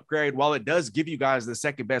marginal upgrade, while it does give you guys the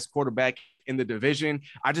second best quarterback in the division.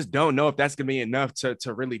 I just don't know if that's going to be enough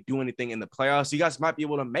to really do anything in the playoffs. You guys might be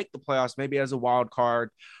able to make the playoffs maybe as a wild card.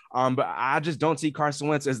 But I just don't see Carson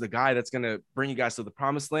Wentz as the guy that's going to bring you guys to the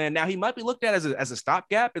promised land. Now, he might be looked at as a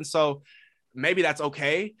stopgap, and so maybe that's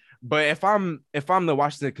okay. But if I'm the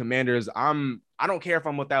Washington Commanders, I don't care if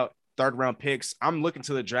I'm without third round picks. I'm looking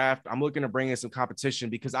to the draft. I'm looking to bring in some competition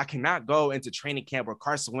because I cannot go into training camp with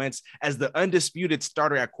Carson Wentz as the undisputed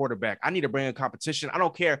starter at quarterback. I need to bring in competition. I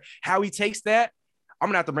don't care how he takes that. I'm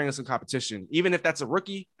going to have to bring in some competition. Even if that's a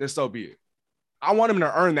rookie, then so be it. I want him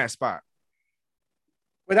to earn that spot.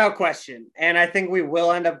 Without question. And I think we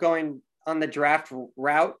will end up going on the draft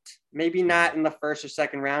route. Maybe not in the first or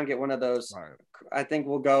second round, get one of those. Right. I think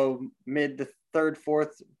we'll go mid to third,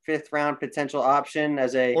 fourth, fifth round potential option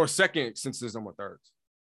as a or second, since there's no more thirds.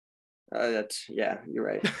 You're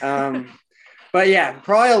right. But yeah,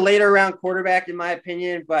 probably a later round quarterback in my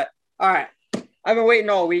opinion. But all right, I've been waiting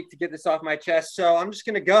all week to get this off my chest, so I'm just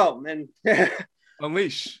gonna go and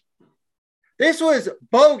unleash. This was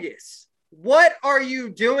bogus. What are you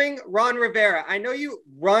doing, Ron Rivera? I know you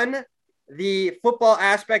run the football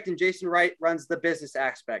aspect and Jason Wright runs the business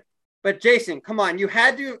aspect. But Jason, come on,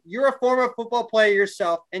 you're a former football player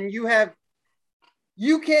yourself, and you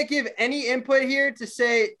can't give any input here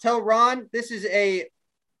to tell Ron this is a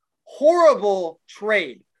horrible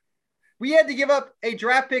trade. We had to give up a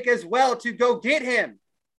draft pick as well to go get him.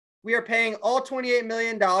 We are paying all $28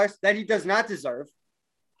 million that he does not deserve.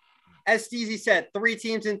 As Steezy said, 3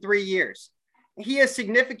 teams in 3 years. He has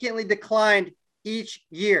significantly declined each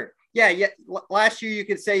year. Yeah. Last year you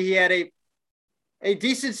could say he had a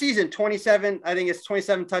decent season, 27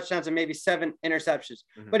 touchdowns and maybe 7 interceptions.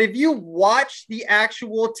 Mm-hmm. But if you watch the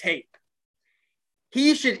actual tape,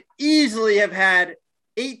 he should easily have had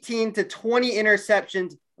 18 to 20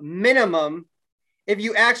 interceptions minimum if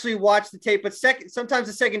you actually watch the tape. But sometimes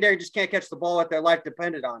the secondary just can't catch the ball if their life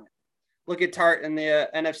depended on it. Look at Tart in the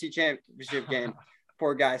NFC Championship game.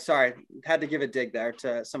 Poor guy. Sorry, had to give a dig there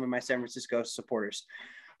to some of my San Francisco supporters.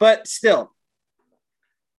 But still,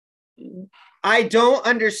 I don't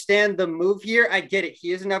understand the move here. I get it.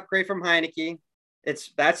 He is an upgrade from Heineke.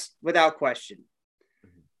 That's without question.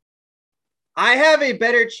 I have a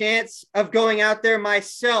better chance of going out there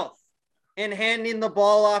myself and handing the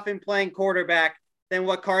ball off and playing quarterback than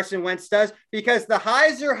what Carson Wentz does, because the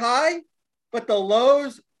highs are high, but the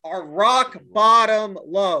lows are rock bottom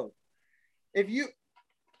low.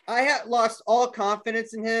 I had lost all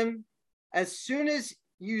confidence in him as soon as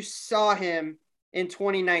you saw him in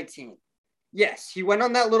 2019. Yes, he went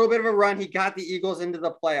on that little bit of a run. He got the Eagles into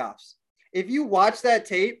the playoffs. If you watch that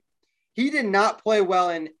tape, he did not play well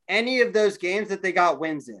in any of those games that they got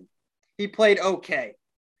wins in. He played okay.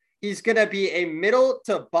 He's going to be a middle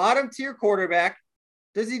to bottom tier quarterback.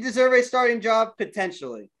 Does he deserve a starting job?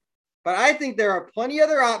 Potentially. But I think there are plenty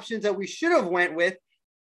other options that we should have went with.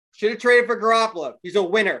 Should have traded for Garoppolo. He's a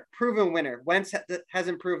winner, proven winner. Wentz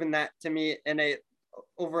hasn't proven that to me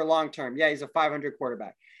over a long term. Yeah, he's a 500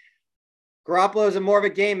 quarterback. Garoppolo is more of a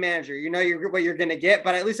game manager. You know what you're going to get,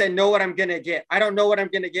 but at least I know what I'm going to get. I don't know what I'm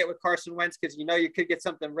going to get with Carson Wentz because you could get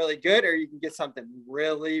something really good or you can get something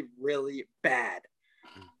really, really bad.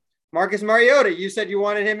 Marcus Mariota, you said you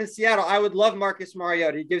wanted him in Seattle. I would love Marcus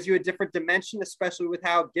Mariota. He gives you a different dimension, especially with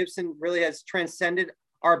how Gibson really has transcended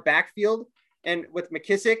our backfield. And with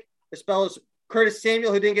McKissick, as well as Curtis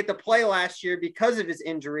Samuel, who didn't get to play last year because of his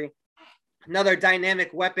injury, another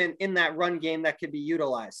dynamic weapon in that run game that could be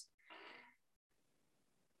utilized.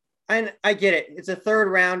 And I get it. It's a third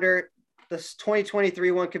rounder. This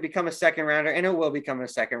 2023 one could become a second rounder, and it will become a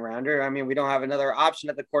second rounder. I mean, we don't have another option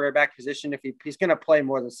at the quarterback position if he's going to play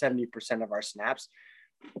more than 70% of our snaps.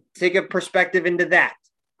 Take a perspective into that.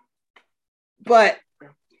 But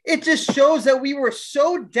it just shows that we were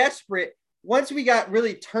so desperate once we got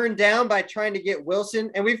really turned down by trying to get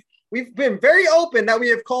Wilson. And we've been very open that we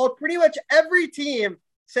have called pretty much every team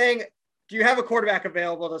saying, do you have a quarterback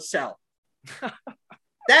available to sell?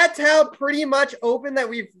 That's how pretty much open that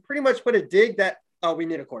we've pretty much put a dig that, we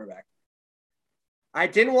need a quarterback. I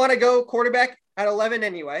didn't want to go quarterback at 11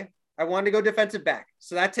 anyway. I wanted to go defensive back.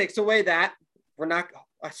 So that takes away that.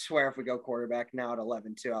 I swear if we go quarterback now at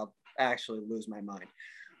 11 too, I'll actually lose my mind.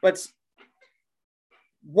 But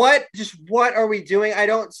what are we doing? I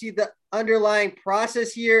don't see the underlying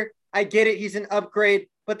process here. I get it. He's an upgrade,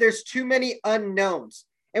 but there's too many unknowns.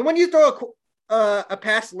 And when you throw a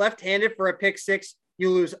pass left-handed for a pick six, you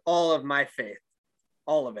lose all of my faith,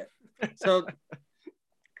 all of it. So,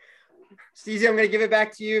 Steezy, I'm going to give it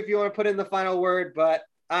back to you if you want to put in the final word, but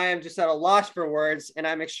I am just at a loss for words, and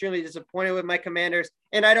I'm extremely disappointed with my Commanders.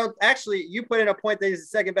 And you put in a point that he's the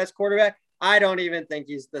second best quarterback. I don't even think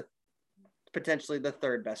he's potentially the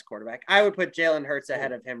third best quarterback. I would put Jalen Hurts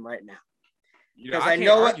ahead of him right now. Because I can't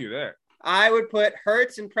argue that. I would put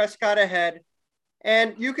Hurts and Prescott ahead,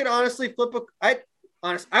 and you can honestly flip I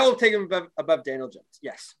will take him above Daniel Jones.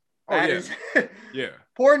 Yes. Yeah.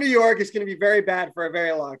 Poor New York is going to be very bad for a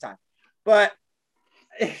very long time. But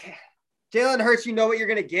Jalen Hurts, you know what you're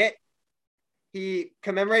going to get. He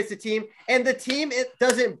commemorates the team, and the team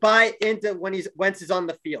doesn't buy into when Wentz is on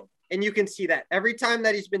the field. And you can see that every time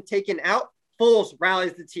that he's been taken out, Foles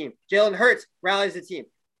rallies the team. Jalen Hurts rallies the team.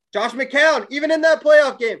 Josh McCown, even in that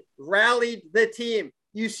playoff game, rallied the team.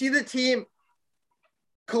 You see the team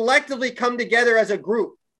collectively come together as a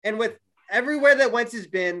group. And with everywhere that Wentz has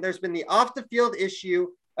been, there's been the off the field issue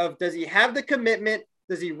of, does he have the commitment?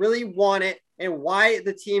 Does he really want it? And why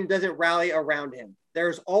the team doesn't rally around him.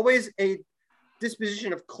 There's always a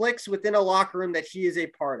disposition of cliques within a locker room that he is a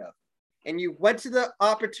part of. And you went to the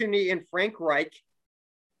opportunity in Frank Reich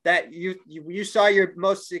that you saw your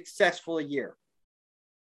most successful year.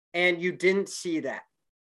 And you didn't see that.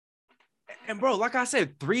 And bro, like I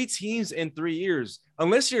said, 3 teams in 3 years,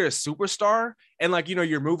 unless you're a superstar and like,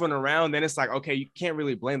 you're moving around, then it's like, okay, you can't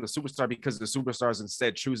really blame the superstar because the superstars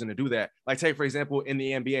instead choosing to do that. Like take, for example, in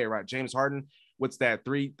the NBA, right? James Harden, what's that?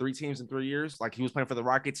 Three teams in 3 years? Like he was playing for the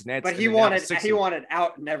Rockets, Nets. But he wanted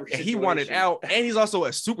out in every situation. He wanted out, and he's also a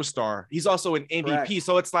superstar. He's also an MVP. Correct.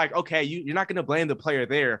 So it's like, okay, you're not going to blame the player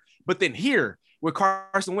there. But then here with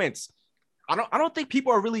Carson Wentz, I don't think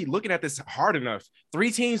people are really looking at this hard enough.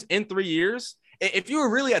 3 teams in 3 years. If you were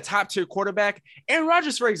really a top tier quarterback, Aaron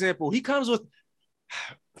Rodgers, for example, he comes with,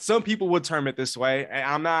 some people would term it this way.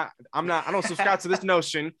 And I don't subscribe to this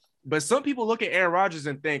notion, but some people look at Aaron Rodgers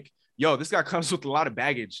and think, yo, this guy comes with a lot of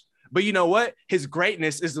baggage. But you know what? His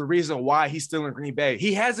greatness is the reason why he's still in Green Bay.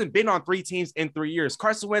 He hasn't been on 3 teams in 3 years.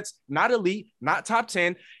 Carson Wentz, not elite, not top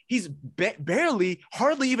 10. He's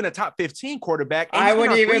hardly even a top 15 quarterback. I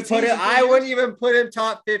wouldn't even put him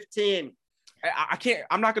top 15.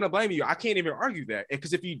 I'm not going to blame you. I can't even argue that,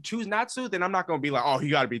 because if you choose not to, then I'm not going to be like, oh, he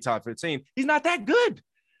got to be top 15. He's not that good.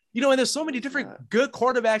 And there's so many different good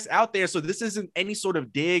quarterbacks out there. So this isn't any sort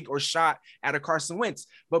of dig or shot at a Carson Wentz.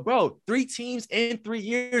 But bro, 3 teams in 3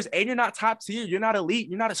 years, and you're not top tier. You're not elite.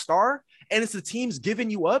 You're not a star. And it's the teams giving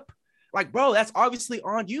you up. Like, bro, that's obviously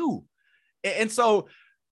on you. And so,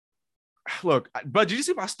 look, but did you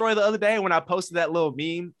see my story the other day when I posted that little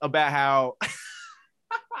meme about how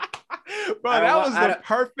bro, that was the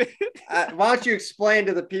perfect. Why don't you explain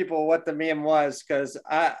to the people what the meme was? Because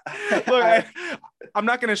I'm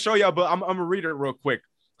not going to show y'all, but I'm going to read it real quick.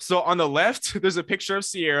 So on the left, there's a picture of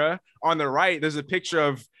Sierra. On the right, there's a picture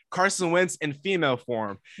of Carson Wentz in female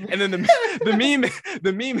form. And then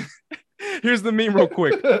the meme, here's the meme real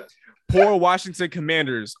quick. Poor Washington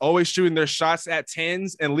Commanders, always shooting their shots at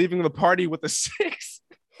 10s and leaving the party with a 6.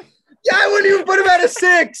 Yeah, I wouldn't even put him at a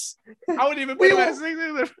 6. I wouldn't even put him at a 6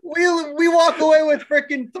 either. We walk away with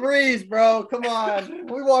freaking 3s, bro. Come on.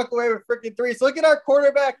 We walk away with freaking 3s. Look at our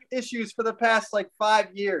quarterback issues for the past 5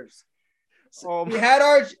 years. We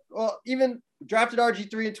had even drafted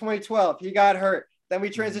RG3 in 2012. He got hurt. Then we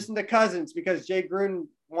transitioned to Cousins because Jay Gruden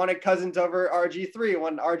wanted Cousins over RG3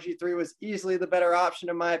 when RG3 was easily the better option,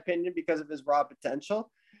 in my opinion, because of his raw potential.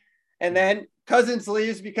 And then Cousins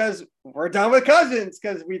leaves because we're done with Cousins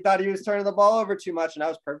because we thought he was turning the ball over too much. And I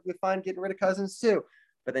was perfectly fine getting rid of Cousins too.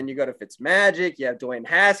 But then you go to Fitzmagic, you have Dwayne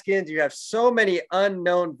Haskins, you have so many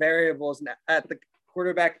unknown variables at the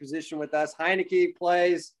quarterback position with us. Heineke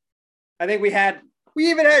plays. I think we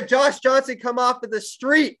even had Josh Johnson come off of the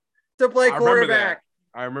street to play quarterback.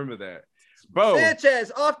 I remember that. Bro.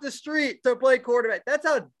 Sanchez off the street to play quarterback. That's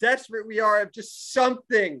how desperate we are of just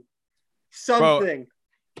something. Bro,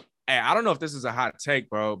 hey, I don't know if this is a hot take,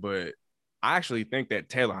 bro, but I actually think that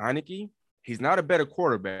Taylor Heineke, he's not a better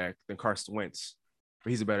quarterback than Carson Wentz, but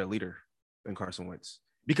he's a better leader than Carson Wentz.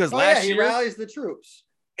 Because last year, he rallies the troops.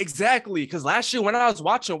 Exactly. Because last year when I was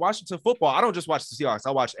watching Washington football, I don't just watch the Seahawks.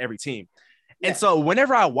 I watch every team. Yeah. And so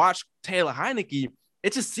whenever I watch Taylor Heineke,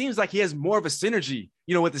 it just seems like he has more of a synergy,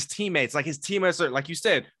 with his teammates. Like his teammates are, like you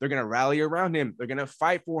said, they're going to rally around him. They're going to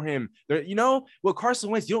fight for him. With Carson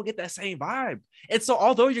Wentz, you don't get that same vibe. And so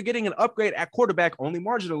although you're getting an upgrade at quarterback only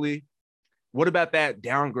marginally, what about that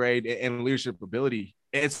downgrade and leadership ability?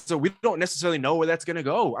 And so we don't necessarily know where that's going to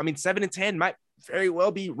go. I mean, 7-10 might very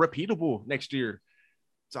well be repeatable next year.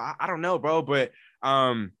 So I don't know, bro, but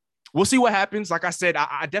we'll see what happens. Like I said,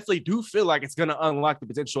 I definitely do feel like it's going to unlock the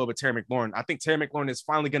potential of a Terry McLaurin. I think Terry McLaurin is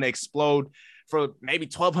finally going to explode for maybe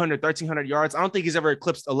 1,200, 1,300 yards. I don't think he's ever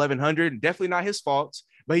eclipsed 1,100. Definitely not his fault,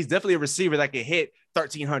 but he's definitely a receiver that can hit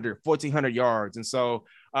 1,300, 1,400 yards. And so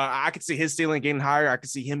I could see his ceiling getting higher. I could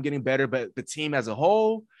see him getting better, but the team as a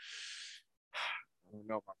whole, don't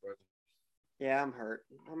know, my brother. Yeah, I'm hurt.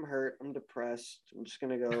 I'm depressed. I'm just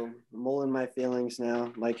going to go mulling my feelings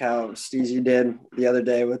now, like how Steezy did the other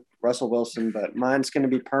day with Russell Wilson. But mine's going to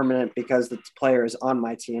be permanent because the player is on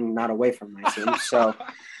my team, not away from my team. So,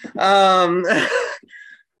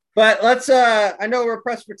 but let's, I know we're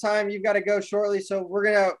pressed for time. You've got to go shortly. So we're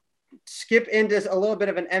going to skip into a little bit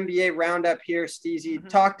of an NBA roundup here, Steezy. Mm-hmm.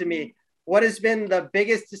 Talk to me. What has been the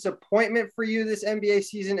biggest disappointment for you this NBA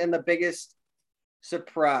season and the biggest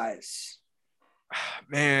surprise?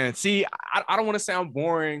 Man, see, I don't want to sound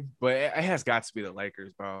boring, but it has got to be the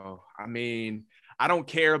Lakers, bro. I mean, I don't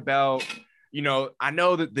care about, I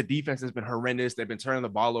know that the defense has been horrendous. They've been turning the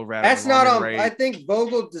ball over at That's not on. I think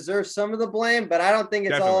Vogel deserves some of the blame, but I don't think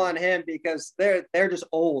it's all on him because they're just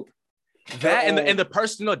old. And the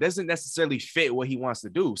personnel doesn't necessarily fit what he wants to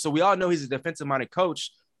do. So we all know he's a defensive-minded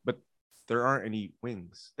coach, but there aren't any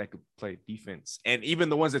wings that could play defense. And even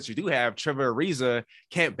the ones that you do have, Trevor Ariza,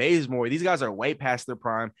 Kent Bazemore, these guys are way past their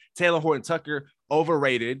prime. Taylor Horton-Tucker,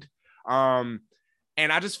 overrated. And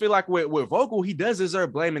I just feel like with Vogel, he does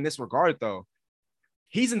deserve blame in this regard, though.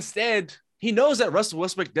 He knows that Russell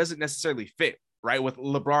Westbrook doesn't necessarily fit, right, with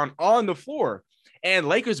LeBron on the floor. And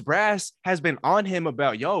Lakers brass has been on him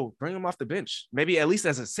about, bring him off the bench, maybe at least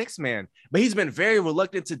as a sixth man. But he's been very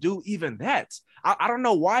reluctant to do even that. I don't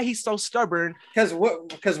know why he's so stubborn.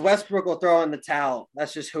 Because Westbrook will throw in the towel.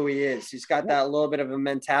 That's just who he is. He's got that little bit of a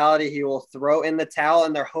mentality. He will throw in the towel,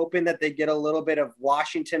 and they're hoping that they get a little bit of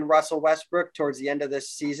Washington Russell Westbrook towards the end of this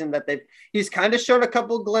season. He's kind of shown a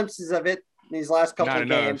couple of glimpses of it in these last couple of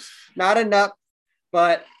games. Not enough,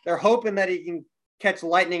 but they're hoping that he can catch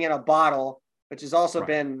lightning in a bottle, which has also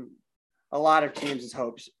been a lot of teams'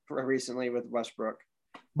 hopes recently with Westbrook.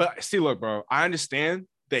 But see, look, bro, I understand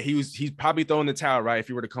that he's probably throwing the towel, right, if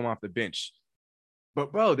he were to come off the bench.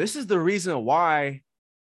 But, bro, this is the reason why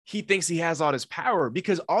he thinks he has all this power,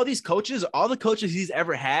 because all the coaches he's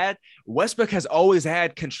ever had, Westbrook has always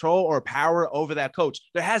had control or power over that coach.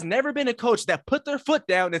 There has never been a coach that put their foot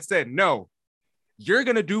down and said, no, you're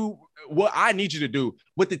going to do what I need you to do,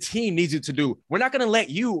 what the team needs you to do. We're not going to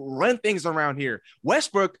let you run things around here.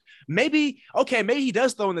 Westbrook, maybe he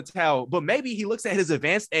does throw in the towel, but maybe he looks at his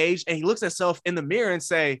advanced age and he looks at himself in the mirror and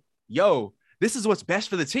say, this is what's best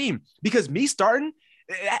for the team, because me starting,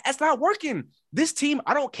 that's not working. This team,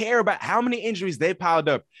 I don't care about how many injuries they piled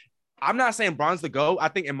up. I'm not saying Bron's the GOAT. I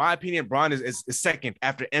think, in my opinion, Bron is second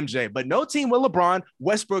after MJ. But no team with LeBron,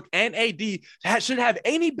 Westbrook, and AD should have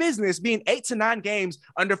any business being 8 to 9 games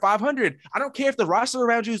under 500. I don't care if the roster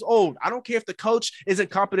around you is old. I don't care if the coach isn't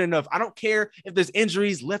competent enough. I don't care if there's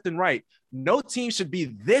injuries left and right. No team should be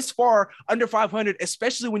this far under 500,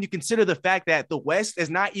 especially when you consider the fact that the West is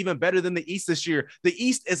not even better than the East this year. The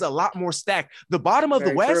East is a lot more stacked. The bottom of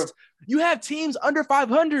the West, you have teams under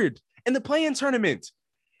 500 in the play-in tournament.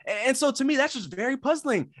 And so to me, that's just very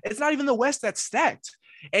puzzling. It's not even the West that's stacked.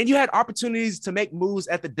 And you had opportunities to make moves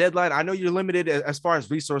at the deadline. I know you're limited as far as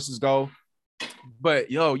resources go, but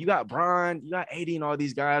you got Bron, you got AD and all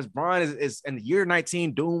these guys. Bron is in the year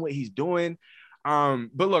 19 doing what he's doing. But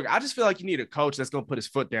look, I just feel like you need a coach that's going to put his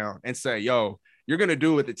foot down and say, you're going to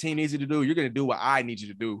do what the team needs you to do. You're going to do what I need you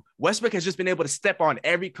to do. Westbrook has just been able to step on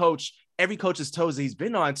every coach's toes that he's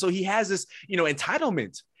been on. So he has this,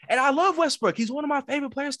 entitlement. And I love Westbrook. He's one of my favorite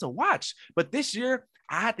players to watch. But this year,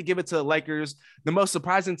 I had to give it to the Lakers. The most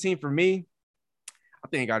surprising team for me, I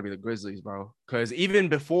think it got to be the Grizzlies, bro. Because even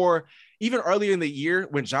earlier in the year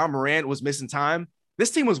when Ja Morant was missing time, this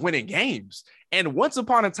team was winning games. And once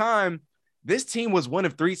upon a time, this team was one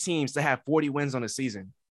of 3 teams to have 40 wins on a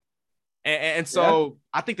season. And so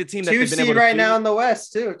I think the team that 2 seed right now in the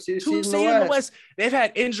West too. 2 seed in the West. They've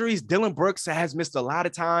had injuries. Dylan Brooks has missed a lot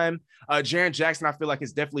of time. Jaren Jackson, I feel like,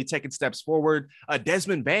 is definitely taking steps forward.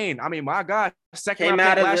 Desmond Bane, I mean, my God, came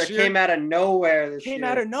out of nowhere this year. Came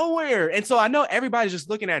out of nowhere. And so I know everybody's just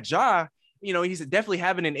looking at Ja. He's definitely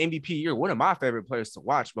having an MVP year. One of my favorite players to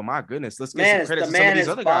watch. But my goodness, let's get some credit to some of these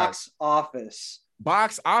other guys.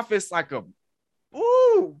 Box office like a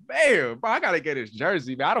ooh, man, bro, I gotta get his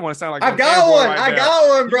jersey, man. I don't want to sound like I got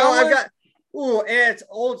one, bro. And it's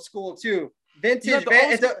old school too. Vintage,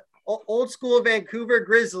 it's an old school Vancouver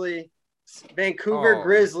Grizzlies,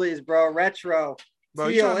 bro. Retro. Bro,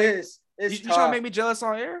 you trying to make me jealous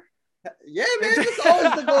on air? Yeah, man, that's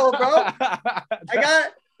always the goal, bro.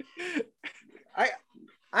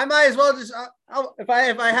 I might as well just if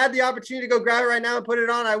I had the opportunity to go grab it right now and put it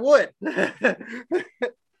on, I would.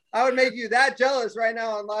 I would make you that jealous right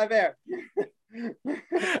now on live air.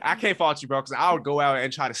 I can't fault you, bro, because I would go out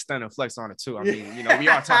and try to stun and flex on it too. I mean, we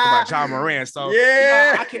are talking about Ja Morant, so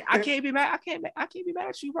yeah, I can't be mad. I can't be mad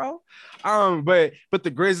at you, bro. But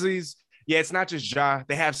the Grizzlies, yeah, it's not just Ja.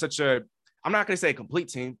 They have such a, I'm not going to say a complete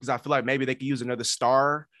team because I feel like maybe they could use another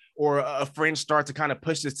star or a fringe star to kind of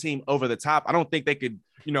push this team over the top. I don't think they could,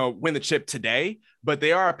 win the chip today, but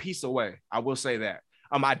they are a piece away. I will say that.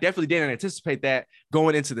 I definitely didn't anticipate that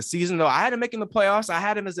going into the season, though. I had them making the playoffs. I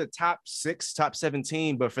had them as a top 6, top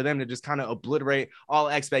 17, but for them to just kind of obliterate all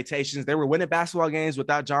expectations, they were winning basketball games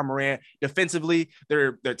without Ja Morant. Defensively,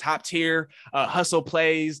 they're top tier. Hustle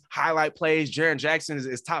plays, highlight plays. Jaren Jackson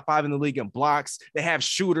is top 5 in the league in blocks. They have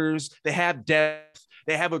shooters. They have depth.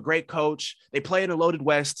 They have a great coach. They play in a loaded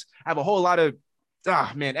West. I have a whole lot of,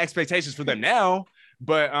 expectations for them now.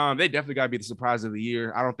 But they definitely got to be the surprise of the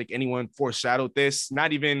year. I don't think anyone foreshadowed this,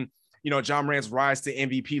 not even, Ja Morant's rise to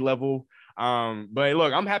MVP level. But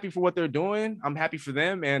look, I'm happy for what they're doing. I'm happy for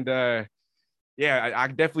them. And I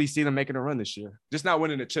definitely see them making a run this year. Just not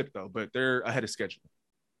winning a chip, though, but they're ahead of schedule.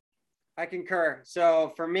 I concur.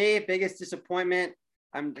 So for me, biggest disappointment,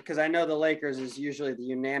 because I know the Lakers is usually the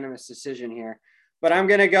unanimous decision here, but I'm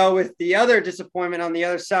going to go with the other disappointment on the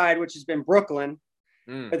other side, which has been Brooklyn.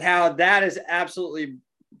 With how that is absolutely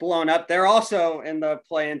blown up. They're also in the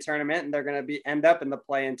play-in tournament, and they're going to end up in the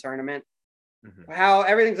play-in tournament. Mm-hmm. How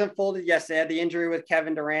everything's unfolded. Yes, they had the injury with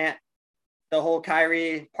Kevin Durant. The whole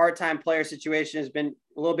Kyrie part-time player situation has been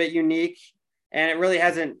a little bit unique, and it really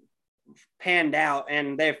hasn't panned out.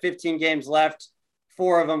 And they have 15 games left.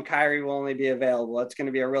 4 of them, Kyrie will only be available. It's going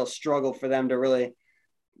to be a real struggle for them to really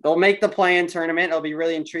 – they'll make the play-in tournament. It'll be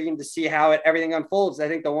really intriguing to see how everything unfolds. I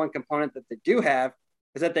think the one component that they do have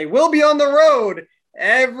is that they will be on the road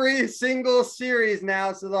every single series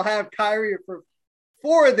now. So they'll have Kyrie for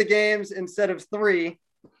 4 of the games instead of 3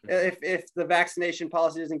 if the vaccination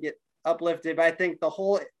policy doesn't get uplifted. But I think the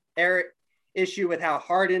whole issue with how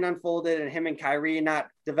Harden unfolded and him and Kyrie not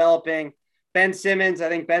developing. Ben Simmons, I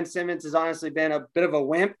think Ben Simmons has honestly been a bit of a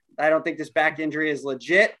wimp. I don't think this back injury is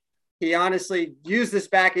legit. He honestly used this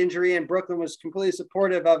back injury, and Brooklyn was completely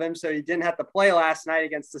supportive of him, so he didn't have to play last night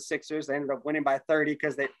against the Sixers. They ended up winning by 30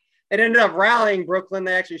 because it ended up rallying Brooklyn.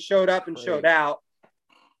 They actually showed up and showed out.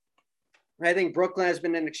 I think Brooklyn has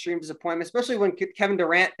been an extreme disappointment, especially when Kevin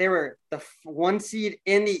Durant, they were the 1 seed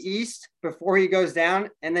in the East before he goes down,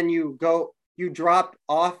 and then you drop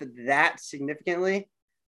off that significantly.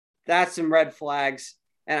 That's some red flags,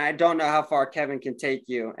 and I don't know how far Kevin can take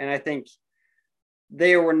you. And I think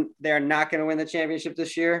they're not going to win the championship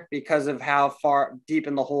this year because of how far deep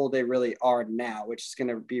in the hole they really are now, which is going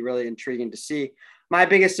to be really intriguing to see. My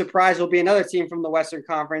biggest surprise will be another team from the Western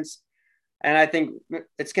Conference, and I think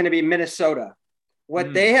it's going to be Minnesota.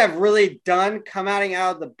 What they have really done coming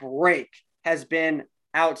out of the break has been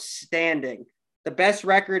outstanding. The best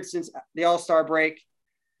record since the All-Star break.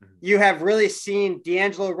 You have really seen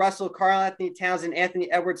D'Angelo Russell, Karl-Anthony Towns, and Anthony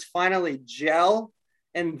Edwards finally gel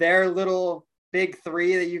in their little big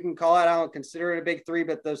 3 that you can call it. I don't consider it a big 3,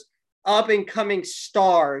 but those up-and-coming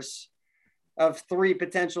stars of 3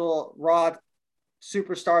 potential raw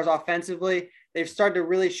superstars offensively. They've started to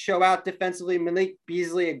really show out defensively. Malik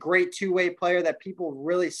Beasley, a great 2-way player that people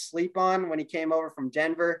really sleep on when he came over from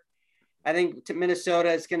Denver. I think Minnesota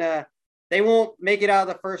is going to – they won't make it out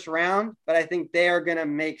of the first round, but I think they are going to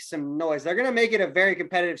make some noise. They're going to make it a very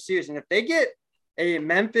competitive series. And if they get a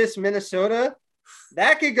Memphis, Minnesota,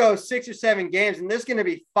 that could go 6 or 7 games, and there's going to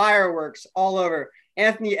be fireworks all over.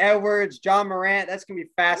 Anthony Edwards, John Morant, that's going to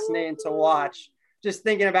be fascinating to watch. Just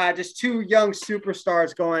thinking about it, just 2 young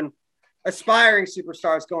superstars aspiring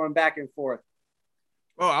superstars going back and forth.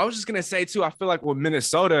 Well, I was just going to say, too, I feel like with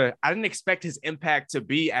Minnesota, I didn't expect his impact to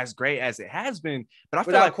be as great as it has been. But I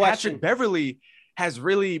feel like Patrick Beverley has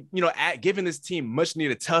really, given this team much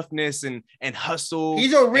needed toughness and hustle.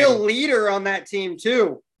 He's a real leader on that team,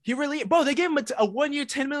 too. He really, bro, they gave him a 1-year,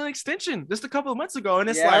 $10 million extension just a couple of months ago. And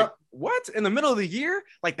it's like, what? In the middle of the year?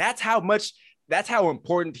 Like, that's how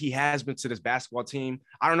important he has been to this basketball team.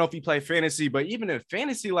 I don't know if he played fantasy, but even in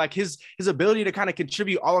fantasy, like his ability to kind of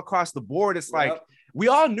contribute all across the board, it's like, we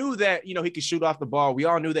all knew that, he could shoot off the ball. We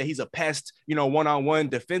all knew that he's a pest, one-on-one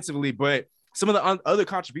defensively, but some of the other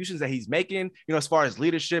contributions that he's making, as far as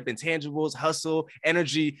leadership, intangibles, hustle,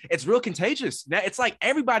 energy, it's real contagious. Now, it's like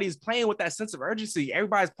everybody's playing with that sense of urgency.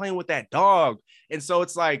 Everybody's playing with that dog. And so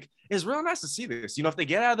it's like, it's real nice to see this. If they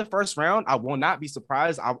get out of the first round, I will not be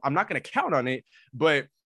surprised. I'm not going to count on it. But,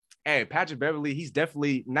 hey, Patrick Beverley, he's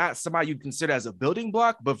definitely not somebody you consider as a building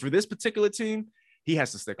block. But for this particular team, he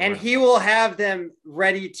has to stick around. And he will have them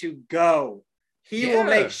ready to go. He will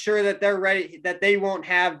make sure that they're ready, that they won't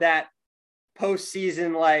have that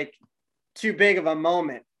postseason like too big of a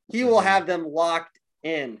moment. He will have them locked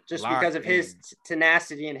in because of his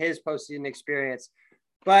tenacity and his postseason experience.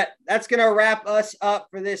 But that's going to wrap us up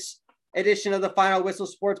for this edition of the Final Whistle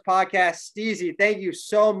Sports Podcast. Steezy, thank you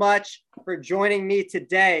so much for joining me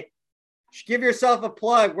today. Give yourself a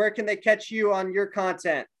plug. Where can they catch you on your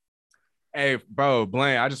content? Hey, bro,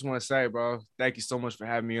 Blaine, I just want to say, bro, thank you so much for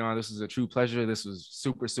having me on. This is a true pleasure. This was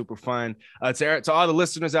super, super fun. To all the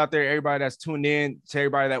listeners out there, everybody that's tuned in, to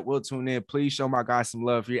everybody that will tune in, please show my guys some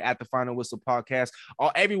love here at the Final Whistle Podcast.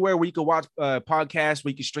 Everywhere where you can watch podcasts,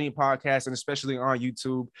 where you can stream podcasts, and especially on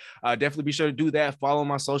YouTube. Definitely be sure to do that. Follow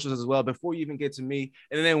my socials as well before you even get to me.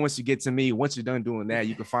 And then once you get to me, once you're done doing that,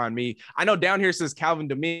 you can find me. I know down here says Calvin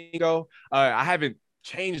Domingo. I haven't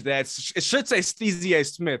change that. It should say Steezy A.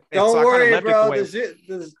 Smith. Don't worry, bro.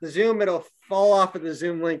 The Zoom, it'll fall off of the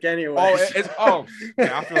Zoom link anyway. Man,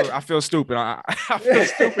 I feel stupid. I feel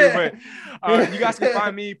stupid, but you guys can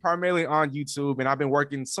find me primarily on YouTube, and I've been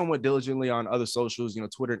working somewhat diligently on other socials,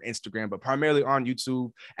 Twitter and Instagram, but primarily on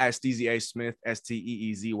YouTube at Steezy A. Smith,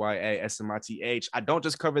 SteezyASmith. I don't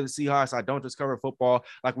just cover the Seahawks. I don't just cover football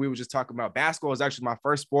like we were just talking about. Basketball is actually my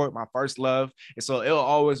first sport, my first love, and so it'll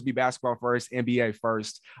always be basketball first, NBA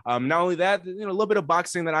first. Not only that, a little bit of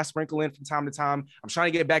boxing that I sprinkle in from time to time. I'm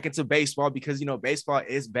trying to get back into baseball because baseball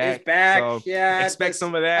is back. It's back. So yeah, expect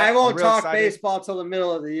some of that. I won't talk baseball till the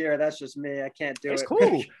middle of the year. That's just me. I can't do it. It's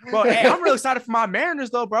cool. Well, hey, I'm real excited for my Mariners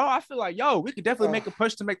though, bro. I feel like we could definitely make a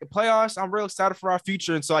push to make the playoffs. I'm real excited for our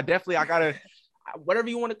future, and so I gotta. Whatever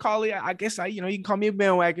you want to call it, I guess you can call me a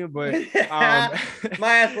bandwagon, but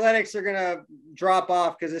my athletics are gonna drop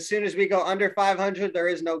off because as soon as we go under 500, there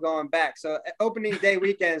is no going back. So opening day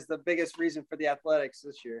weekend is the biggest reason for the athletics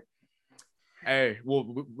this year. Hey,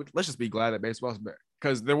 well, let's just be glad that baseball's back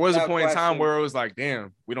because there was a point in time where it was like,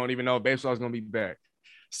 damn, we don't even know if baseball's gonna be back.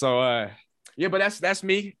 So yeah, but that's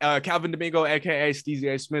me, Calvin Domingo, aka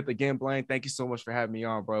Steezy A. Smith. Again, Blaine, thank you so much for having me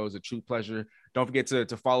on, bro. It was a true pleasure. Don't forget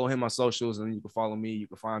to follow him on socials, and you can follow me. You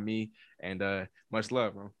can find me, and much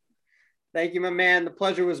love, bro. Thank you, my man. The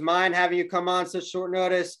pleasure was mine having you come on such short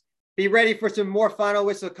notice. Be ready for some more Final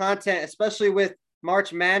Whistle content, especially with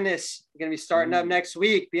March Madness going to be starting up next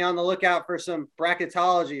week. Be on the lookout for some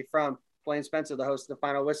bracketology from Blaine Spencer, the host of the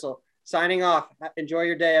Final Whistle. Signing off. Enjoy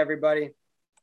your day, everybody.